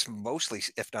believe it's mostly,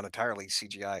 if not entirely,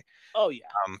 CGI. oh yeah.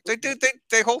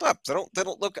 They hold up. They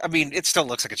don't look. I mean, it still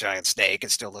looks like a giant snake.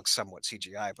 It still looks somewhat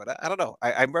CGI, but I don't know.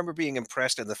 I remember being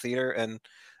impressed in the theater, and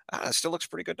it still looks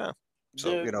pretty good now.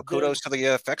 So kudos to There's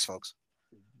the effects folks.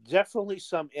 definitely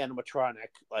some animatronic,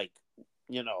 like,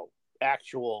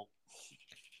 actual,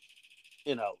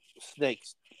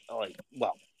 snakes, like,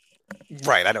 well,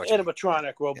 Right, I know what you mean. animatronic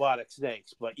Yeah. robotic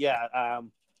snakes. But yeah,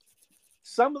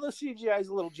 some of the CGI is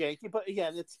a little janky, but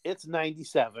again, it's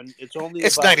 97. It's only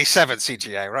It's about 97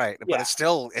 CGI, right? But yeah, it's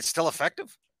still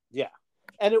effective. yeah.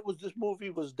 And this movie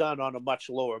was done on a much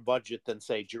lower budget than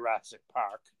say Jurassic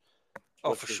Park,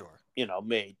 Oh, which for was, sure.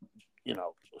 made,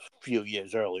 a few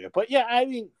years earlier. But yeah, I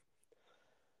mean,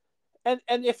 and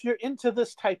if you're into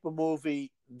this type of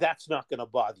movie, that's not going to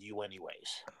bother you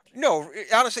anyways. No,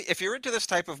 honestly, if you're into this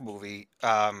type of movie,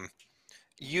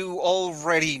 you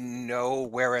already know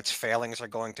where its failings are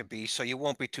going to be, so you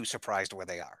won't be too surprised where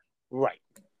they are. Right.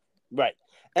 Right.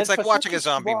 It's And like for watching such a a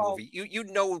zombie small movie.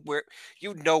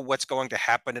 You know what's going to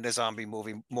happen in a zombie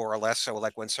movie more or less. So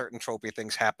like when certain tropey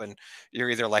things happen, you're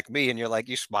either like me and you're like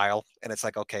you smile and it's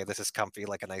like, okay, this is comfy,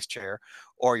 like a nice chair,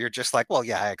 or you're just like, well,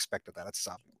 yeah, I expected that. It's a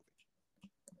zombie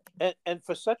movie. and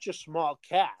for such a small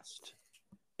cast,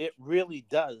 it really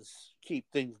does keep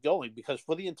things going because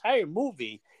for the entire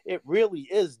movie, it really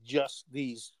is just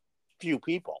these few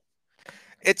people.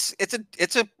 It's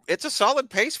a solid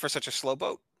pace for such a slow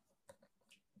boat.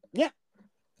 Yeah.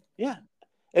 Yeah.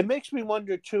 It makes me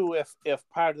wonder too if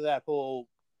part of that whole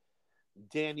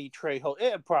Danny Trejo,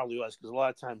 it probably was because a lot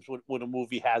of times when a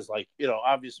movie has like,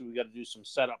 obviously we got to do some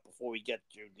setup before we get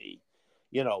to the,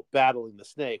 battling the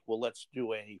snake. Well, let's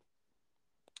do a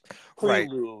Right.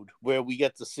 prelude where we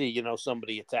get to see,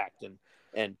 somebody attacked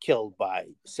and killed by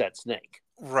said snake.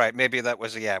 Right. Maybe that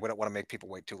was yeah, we don't want to make people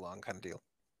wait too long kind of deal.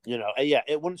 Yeah,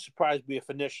 it wouldn't surprise me if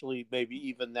initially maybe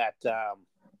even that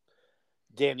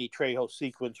Danny Trejo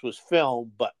sequence was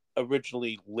filmed, but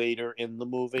originally later in the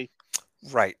movie.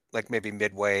 Right. Like maybe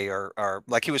midway or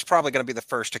like he was probably going to be the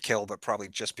first to kill, but probably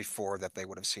just before that they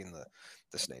would have seen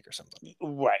the snake or something.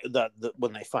 Right, the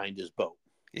when they find his boat.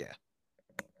 Yeah.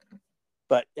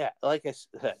 But yeah, like I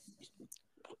said,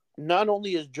 not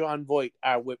only is John Voight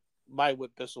my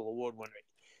Whip Bissell Award winner,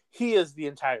 he is the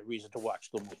entire reason to watch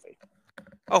the movie.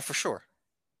 Oh, for sure.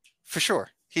 For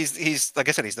sure. He's like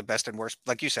I said, he's the best and worst.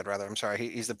 Like you said, rather. I'm sorry.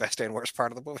 He's the best and worst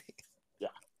part of the movie. Yeah.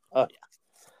 Oh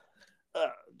yeah.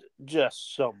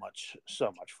 Just so much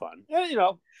fun. And,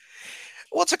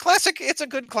 Well, it's a classic. It's a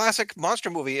good classic monster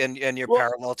movie, and your well,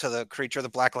 parallel to the Creature of the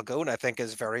Black Lagoon, I think,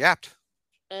 is very apt.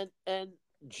 and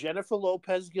Jennifer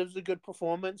Lopez gives a good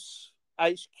performance.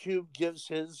 Ice Cube gives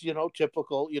his,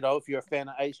 typical, if you're a fan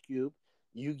of Ice Cube,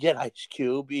 you get Ice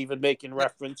Cube, even making Yep.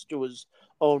 reference to his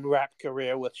own rap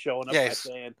career with showing up by Yes,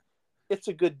 saying, "It's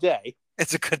a good day."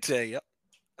 it's a good day. Yep.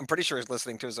 I'm pretty sure he's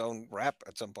listening to his own rap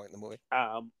at some point in the movie.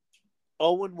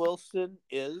 Owen Wilson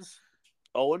is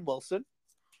Owen Wilson,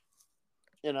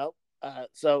 you know.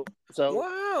 So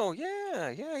Wow. Yeah.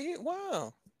 Yeah.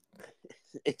 Wow.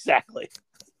 exactly.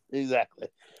 But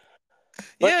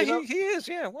Yeah. He is.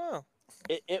 Yeah. Wow.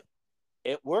 it, it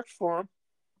it worked for him.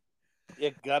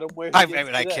 It got him where I, he I is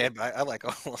mean, I today. kid. I like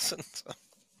Owen Wilson. So.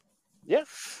 Yeah.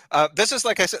 This is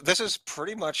like I said. This is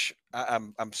pretty much.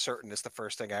 I'm certain it's the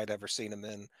first thing I'd ever seen him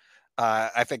in.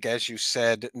 I think, as you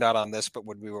said, not on this, but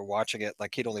when we were watching it,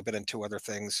 like he'd only been in two other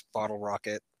things: Bottle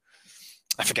Rocket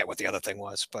I forget what the other thing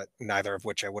was, but neither of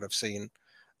which I would have seen.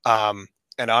 Um,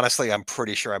 and honestly, I'm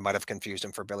pretty sure I might have confused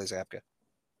him for Billy Zabka,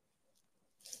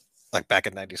 like back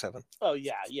in '97. Oh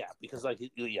yeah, yeah, because like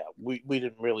yeah, we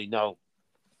didn't really know.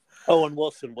 Owen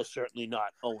Wilson was certainly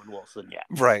not Owen Wilson yet.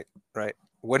 Right, right.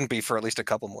 Wouldn't be for at least a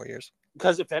couple more years.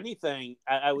 Because if anything,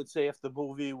 I would say if the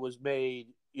movie was made,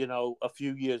 a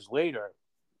few years later,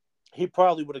 he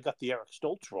probably would have got the Eric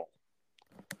Stoltz role,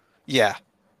 Yeah,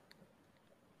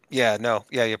 yeah, no,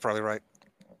 yeah, you're probably right.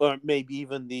 or maybe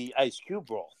even the Ice Cube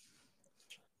role.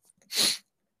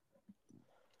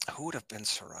 Who would have been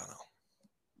Serrano?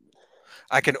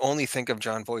 I can only think of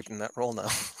John Voight in that role now.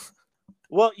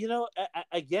 Well,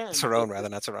 again, Cerrone, rather,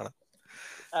 not Serrano.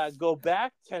 go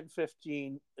back 10,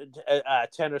 15,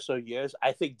 10 or so years,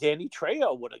 I think Danny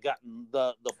Trejo would have gotten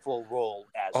the full role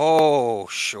as Oh,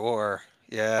 sure.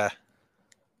 Yeah.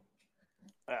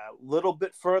 a little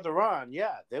bit further on.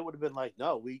 Yeah, they would have been like,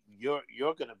 no, you're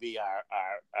going to be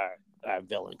our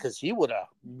villain, because he would have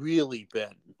really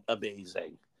been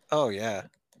amazing. Oh, yeah.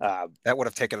 Uh, That would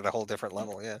have taken it a whole different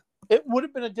level. Yeah. it would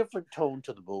have been a different tone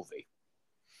to the movie.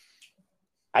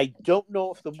 I don't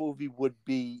know if the movie would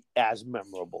be as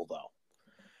memorable though.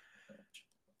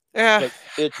 Yeah.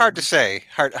 It's Hard to say.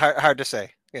 Hard to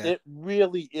say. Yeah. It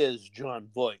really is John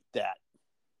Voight that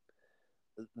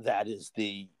is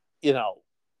the,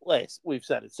 we've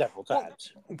said it several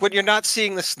times. When you're not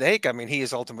seeing the snake, I mean, he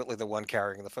is ultimately the one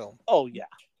carrying the film. Oh yeah.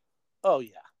 Oh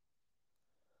yeah.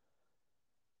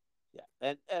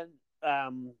 Yeah.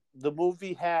 And the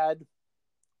movie had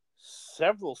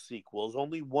several sequels,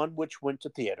 only one which went to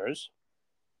theaters.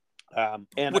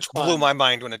 Which blew my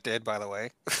mind when it did, by the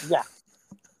way. Yeah.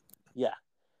 Yeah.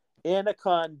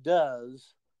 Anaconda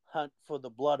does hunt for the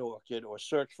blood orchid or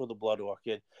search for the blood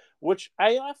orchid, which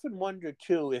I often wonder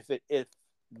too if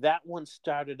that one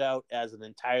started out as an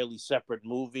entirely separate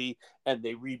movie and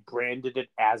they rebranded it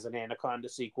as an Anaconda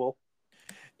sequel.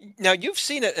 Now you've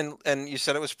seen it, and you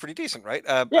said it was pretty decent, right?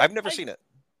 Yeah, I've never seen it.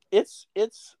 It's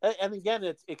and again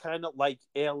it's kind of like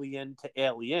Alien to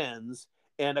Aliens,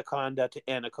 Anaconda to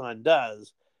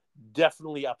Anacondas,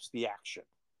 definitely ups the action.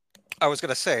 I was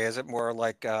gonna say, is it more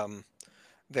like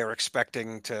they're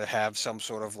expecting to have some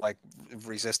sort of like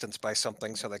resistance by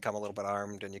something, so they come a little bit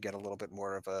armed, and you get a little bit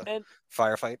more of a And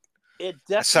firefight, it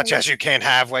such definitely as you can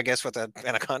have, I guess, with an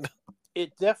anaconda.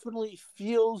 it definitely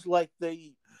feels like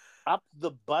they upped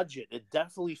the budget. It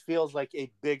definitely feels like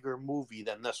a bigger movie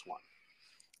than this one.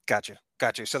 Gotcha.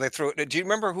 So they threw it. Do you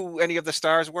remember who any of the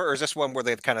stars were, or is this one where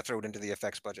they kind of threw it into the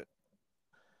effects budget?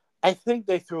 I think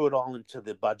they threw it all into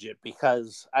the budget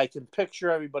because I can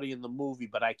picture everybody in the movie,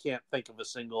 but I can't think of a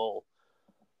single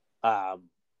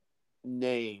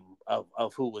name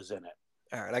of who was in it.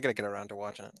 All right, I gotta get around to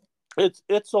watching it.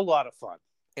 It's a lot of fun.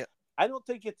 Yeah. I don't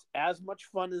think it's as much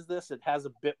fun as this. It has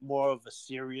a bit more of a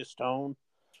serious tone.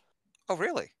 Oh,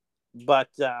 really? But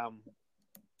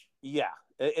yeah,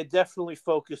 it definitely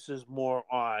focuses more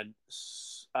on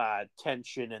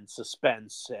tension and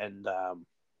suspense and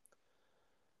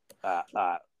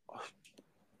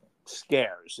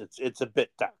scares. It's a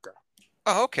bit darker.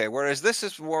 Oh, okay. Whereas this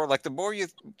is more like the more you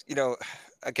know,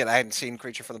 again, I hadn't seen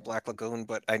Creature from the Black Lagoon,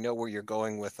 but I know where you're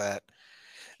going with that.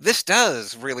 This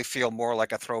does really feel more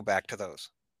like a throwback to those.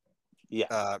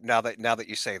 Yeah. Now that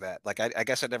you say that, like I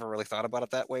guess I never really thought about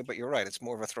it that way, but you're right. It's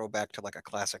more of a throwback to like a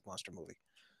classic monster movie.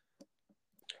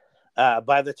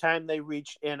 By the time they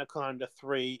reached Anaconda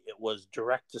 3, it was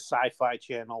direct to Sci-Fi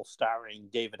Channel starring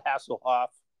David Hasselhoff.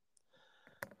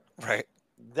 Right.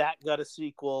 That got a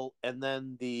sequel, and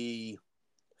then the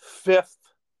fifth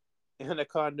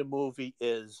Anaconda movie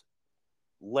is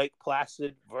Lake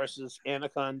Placid versus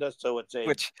Anaconda. So it's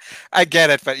Which I get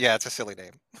it, but yeah, it's a silly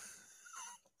name.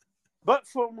 But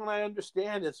from what I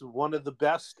understand, it's one of the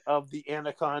best of the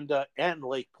Anaconda and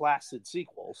Lake Placid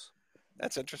sequels.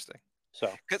 That's interesting. So,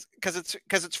 because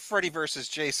it's Freddy versus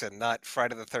Jason, not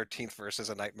Friday the 13th versus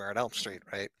A Nightmare on Elm Street,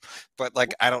 right? But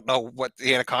like, I don't know what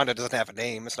the Anaconda doesn't have a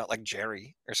name. It's not like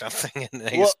Jerry or something.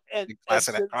 And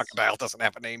Placid Crocodile doesn't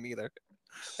have a name either.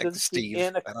 Like since Steve, the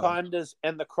Anacondas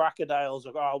and the crocodiles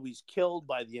are always killed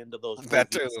by the end of those movies,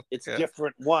 that too. It's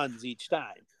different ones each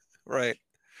time. Right.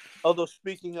 Although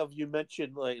speaking of, you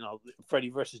mentioned Freddy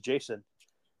versus Jason,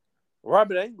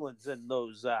 Robert Englund's in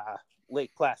those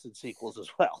Lake Placid sequels as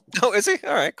well. Oh, is he?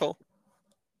 All right, cool.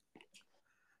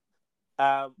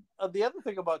 The other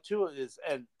thing about too is,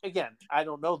 and again, I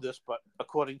don't know this, but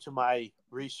according to my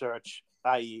research,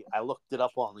 I looked it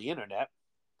up on the internet.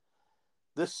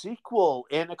 The sequel,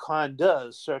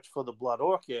 Anaconda's Search for the Blood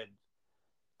Orchid,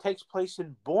 takes place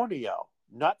in Borneo,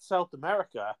 not South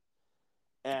America.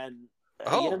 And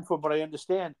again, from what I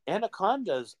understand,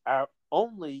 anacondas are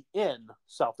only in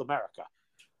South America.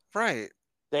 Right.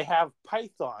 They have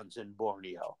pythons in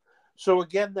Borneo. So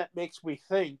again, that makes me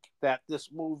think that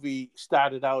this movie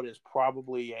started out as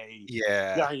probably a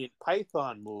Yeah. giant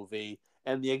python movie,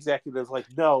 and the executives like,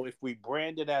 no, if we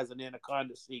brand it as an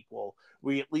Anaconda sequel,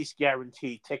 we at least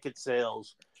guarantee ticket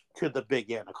sales to the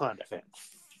big Anaconda fans.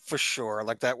 For sure.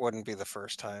 Like that wouldn't be the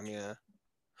first time, yeah.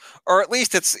 Or at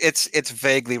least it's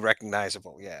vaguely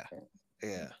recognizable. Yeah.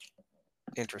 Yeah.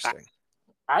 Interesting.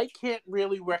 I can't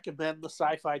really recommend the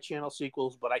Sci-Fi Channel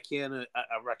sequels, but I can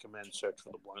recommend Search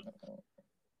for the Blood.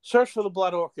 Search for the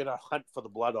Blood Orchid or Hunt for the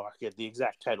Blood Orchid. The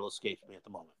exact title escapes me at the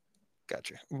moment.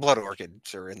 Gotcha. Blood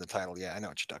Orchids are in the title. Yeah, I know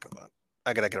what you're talking about.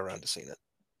 I gotta get around to seeing it.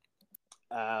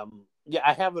 Yeah,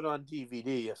 I have it on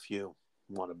DVD if you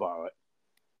want to borrow it.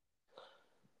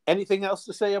 Anything else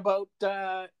to say about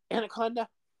Anaconda?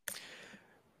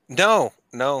 No,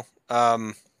 no.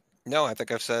 No, I think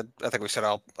we said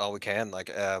all we can. Like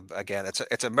again,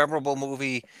 it's a memorable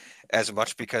movie as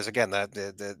much because again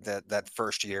that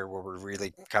first year where we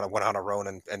really kind of went on our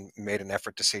own and made an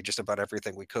effort to see just about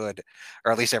everything we could,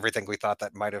 or at least everything we thought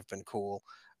that might have been cool.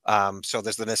 So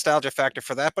there's the nostalgia factor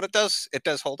for that, but it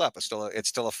does hold up. It's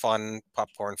still a fun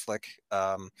popcorn flick.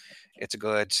 It's a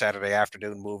good Saturday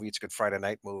afternoon movie. It's a good Friday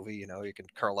night movie. You know, you can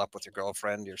curl up with your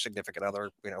girlfriend, your significant other,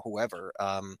 whoever.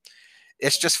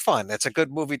 It's just fun. It's a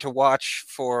good movie to watch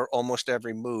for almost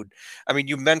every mood. I mean,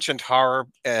 you mentioned horror,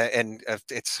 and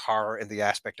it's horror in the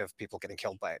aspect of people getting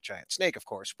killed by a giant snake, of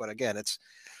course. But again, it's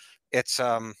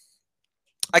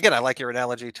again, I like your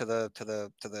analogy to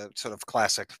the sort of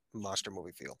classic monster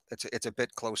movie feel. It's a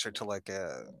bit closer to like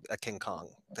a King Kong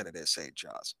than it is, say,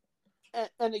 Jaws.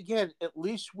 And again, at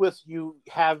least with you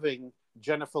having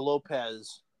Jennifer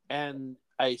Lopez and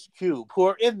Ice Cube, who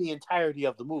are in the entirety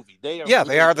of the movie, they are Yeah,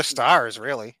 they really are the stars,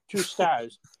 really. two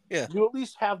stars. Yeah, You at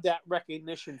least have that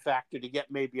recognition factor to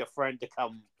get maybe a friend to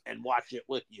come and watch it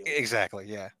with you, exactly.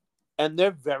 Yeah, and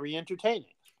they're very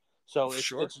entertaining. So it's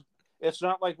sure. it's it's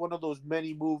not like one of those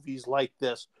many movies like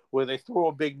this where they throw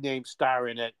a big name star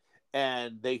in it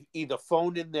and they either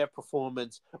phone in their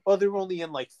performance or they're only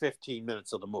in like 15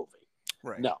 minutes of the movie.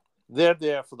 Right. No, they're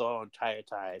there for the whole entire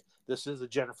time. This is a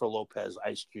Jennifer Lopez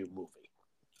Ice Cube movie.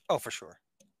 Oh, for sure.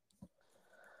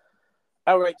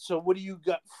 All right, so what do you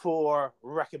got for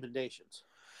recommendations?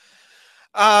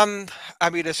 Um, I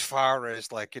mean, as far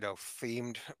as like,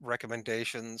 themed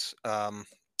recommendations,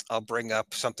 I'll bring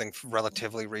up something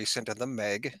relatively recent in the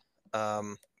Meg.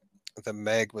 Um, the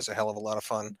Meg was a hell of a lot of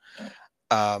fun.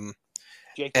 Um,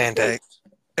 Jason and Statham.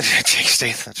 Jake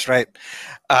Statham's right.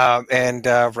 And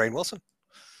Rainn Wilson.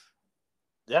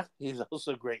 Yeah, he's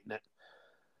also great in it.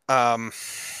 Um,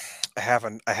 I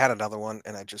had another one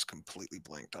and I just completely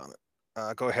blanked on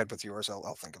it. Go ahead with yours.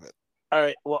 I'll think of it. All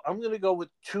right, well, I'm going to go with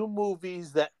two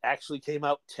movies that actually came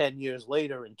out 10 years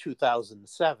later in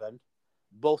 2007.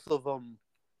 Both of them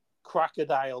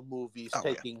crocodile movies Oh,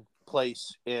 yeah. taking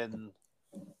place in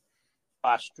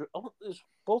Australia. Oh,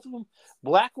 both of them.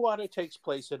 Blackwater takes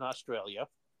place in Australia.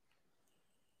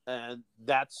 And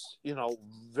that's,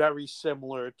 very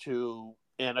similar to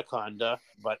Anaconda,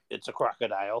 but it's a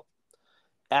crocodile.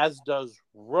 As does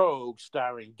Rogue,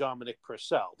 starring Dominic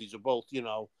Purcell. These are both,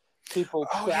 people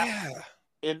Oh, trapped yeah.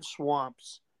 in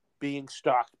swamps being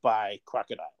stalked by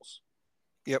crocodiles.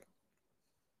 Yep.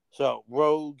 So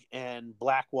Rogue and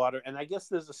Blackwater, and I guess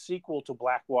there's a sequel to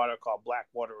Blackwater called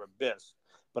Blackwater Abyss,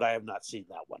 but I have not seen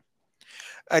that one.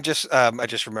 I just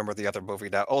remember the other movie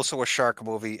now. Also a shark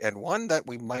movie and one that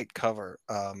we might cover.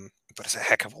 But it's a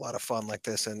heck of a lot of fun like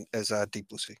this and as Deep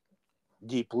Blue Sea.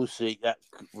 Deep Blue Sea, that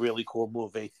really cool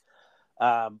movie.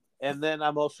 And then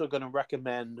I'm also going to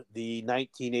recommend the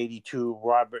 1982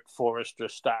 Robert Forster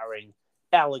starring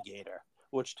Alligator,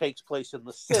 which takes place in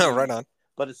the city. Oh, right on.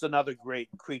 But it's another great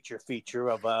creature feature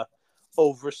of a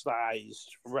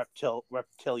oversized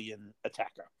reptilian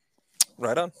attacker.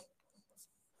 Right on.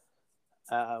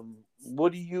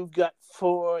 What do you got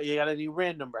you got any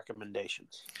random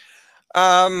recommendations?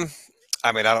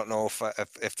 I mean, I don't know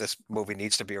if this movie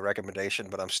needs to be a recommendation,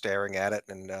 but I'm staring at it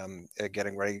and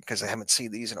getting ready because I haven't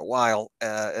seen these in a while.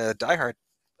 Die Hard,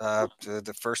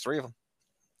 the first three of them.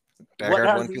 Die What Hard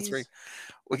are 1, 2, 3. these?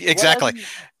 Well, exactly, Die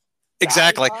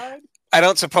exactly. Hard? I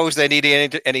don't suppose they need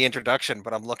any introduction,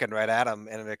 but I'm looking right at them,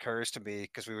 and it occurs to me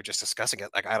because we were just discussing it.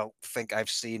 Like, I don't think I've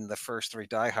seen the first three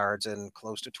Die Hards in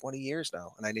close to 20 years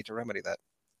now, and I need to remedy that.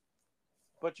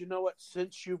 But you know what?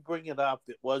 Since you bring it up,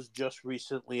 it was just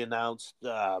recently announced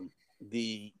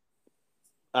the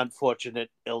unfortunate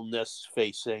illness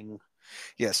facing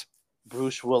Yes.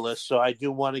 Bruce Willis. So I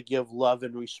do want to give love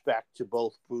and respect to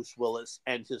both Bruce Willis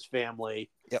and his family.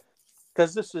 Yep.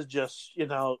 because this is just,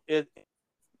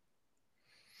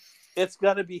 it's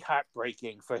going to be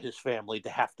heartbreaking for his family to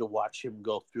have to watch him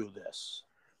go through this.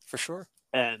 For sure.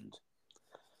 And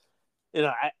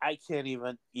I can't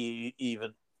even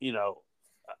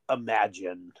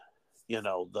imagine,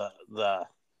 the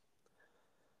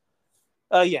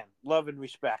again, love and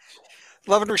respect.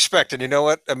 Love and respect, and you know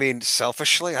what? I mean,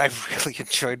 selfishly, I really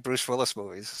enjoyed Bruce Willis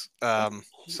movies.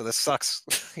 So this sucks.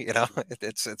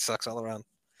 It sucks all around.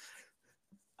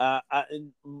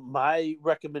 And my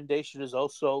recommendation is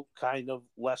also kind of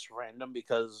less random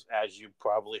because, as you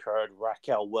probably heard,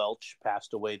 Raquel Welch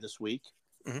passed away this week.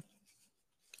 Mm-hmm.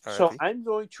 So I'm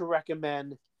going to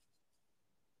recommend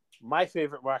my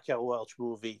favorite Raquel Welch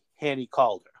movie, Hannie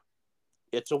Calder.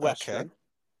 It's a Western.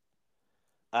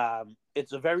 Okay.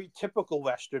 It's a very typical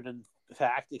Western, in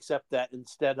fact, except that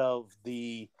instead of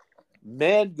the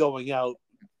man going out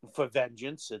for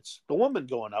vengeance, it's the woman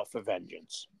going out for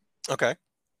vengeance. Okay.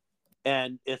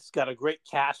 And it's got a great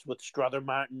cast with Strother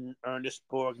Martin, Ernest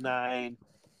Borgnine,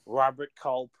 Robert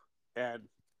Culp, and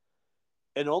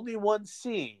only one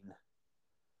scene,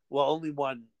 only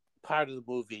one part of the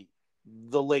movie,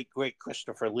 the late, great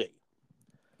Christopher Lee.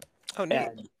 Oh, neat.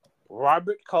 And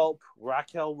Robert Culp,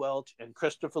 Raquel Welch, and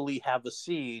Christopher Lee have a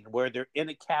scene where they're in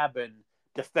a cabin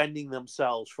defending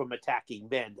themselves from attacking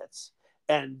bandits.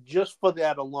 And just for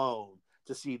that alone,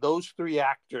 to see those three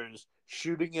actors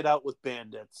shooting it out with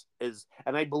bandits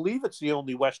and I believe it's the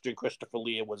only Western Christopher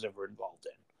Lee was ever involved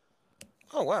in.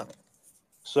 Oh, wow.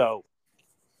 So,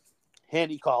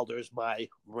 Hannie Calder is my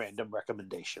random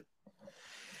recommendation.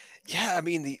 Yeah, I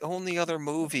mean, the only other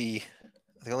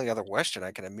Western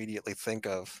I can immediately think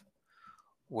of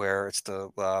where it's the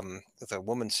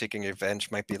woman seeking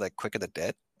revenge might be like Quick of the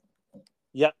Dead.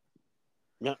 Yep.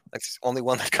 Yeah, that's the only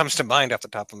one that comes to mind off the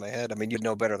top of my head. I mean, you'd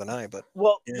know better than I, but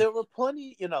there were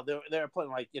plenty. There were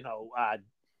plenty like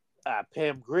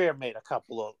Pam Grier made a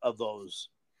couple of those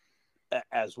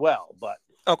as well, but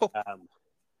cool.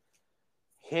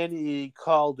 Hannie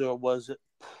Calder was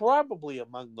probably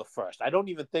among the first. I don't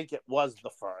even think it was the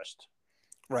first,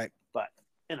 right? But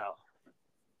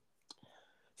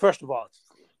first of all,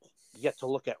 you get to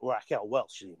look at Raquel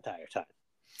Welch the entire time.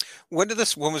 When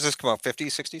was this come out? 50s,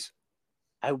 60s?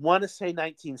 I want to say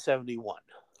 1971.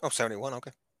 Oh, 71, okay.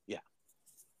 Yeah.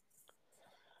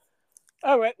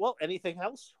 All right. Well, anything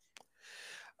else?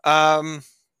 No,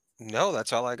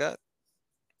 that's all I got.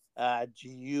 Do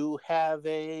you have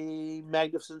a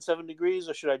Magnificent Seven Degrees,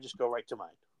 or should I just go right to mine?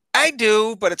 I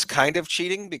do, but it's kind of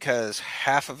cheating because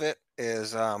half of it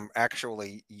is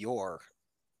actually your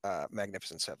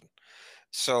Magnificent Seven.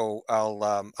 So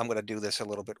I'm going to do this a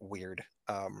little bit weird,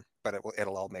 but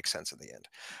it'll all make sense in the end.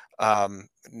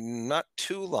 Not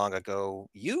too long ago,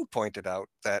 you pointed out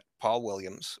that Paul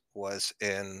Williams was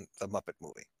in the Muppet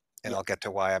movie, and I'll get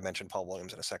to why I mentioned Paul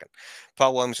Williams in a second.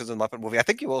 Paul Williams was in the Muppet movie. I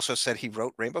think you also said he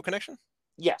wrote Rainbow Connection?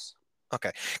 Yes.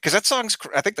 Okay, because I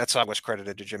think that song was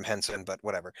credited to Jim Henson, but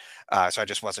whatever. So I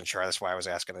just wasn't sure. That's why I was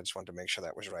asking. I just wanted to make sure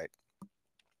that was right.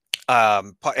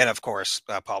 And of course,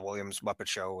 Paul Williams' Muppet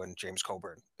Show and James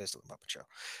Coburn is the Muppet Show.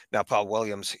 Now, Paul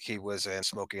Williams, he was in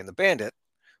Smokey and the Bandit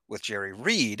with Jerry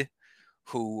Reed,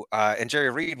 and Jerry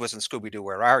Reed was in Scooby-Doo,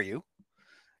 Where Are You?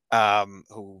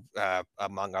 Who,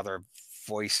 among other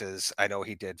voices, I know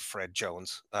he did Fred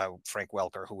Jones, Frank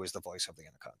Welker, who is the voice of the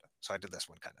Anaconda. So I did this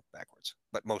one kind of backwards,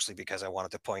 but mostly because I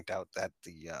wanted to point out that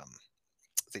the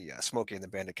Smokey and the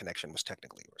Bandit connection was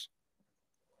technically yours.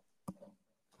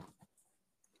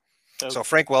 So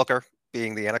Frank Welker,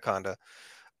 being the Anaconda,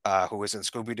 who is in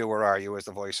Scooby-Doo, Where Are You, is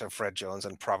the voice of Fred Jones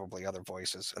and probably other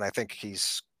voices. And I think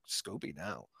he's Scooby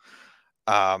now.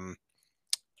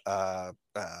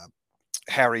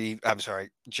 Jerry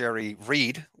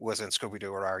Reed was in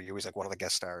Scooby-Doo, Where Are You? He's like one of the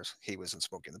guest stars. He was in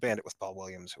Smokey and the Bandit with Paul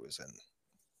Williams, who was in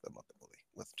the Muppet movie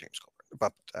with James Coburn.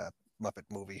 Muppet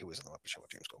movie, who was in the Muppet Show with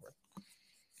James Coburn.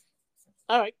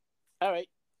 All right.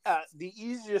 The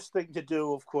easiest thing to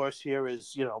do, of course, here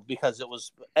is, because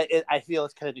I feel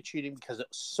it's kind of cheating because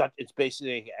it's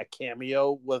basically a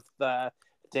cameo with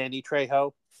Danny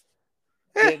Trejo.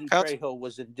 Danny Trejo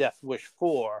was in Death Wish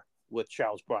 4 with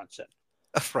Charles Bronson.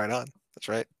 Right on. That's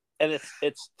right. And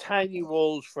it's tiny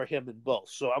roles for him in both.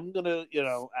 So I'm going to,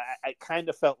 I kind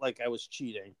of felt like I was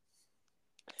cheating.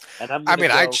 And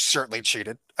I certainly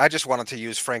cheated. I just wanted to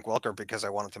use Frank Welker because I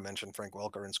wanted to mention Frank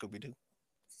Welker in Scooby-Doo.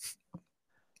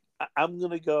 I'm going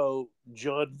to go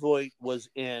John Voight was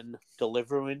in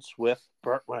Deliverance with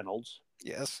Burt Reynolds.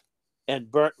 Yes.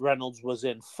 And Burt Reynolds was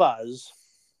in Fuzz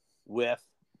with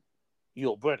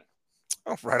Yul Brynner.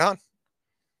 Oh, right on.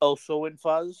 Also in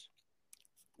Fuzz,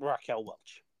 Raquel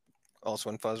Welch. Also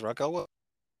in Fuzz, Raquel Welch.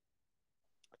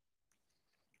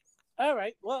 All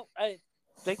right. Well, I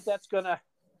think that's going to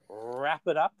wrap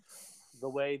it up the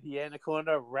way the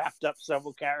Anaconda wrapped up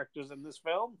several characters in this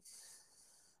film.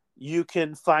 You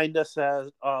can find us,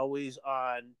 as always,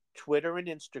 on Twitter and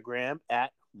Instagram at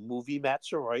Movie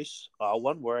Matsirois, all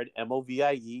one word,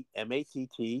 MovieMattsirois,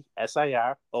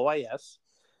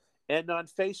 and on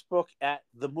Facebook at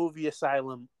The Movie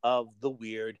Asylum of the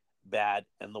Weird, Bad,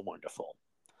 and the Wonderful.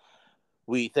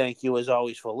 We thank you, as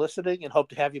always, for listening and hope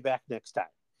to have you back next time.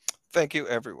 Thank you,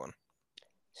 everyone.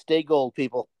 Stay gold,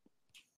 people.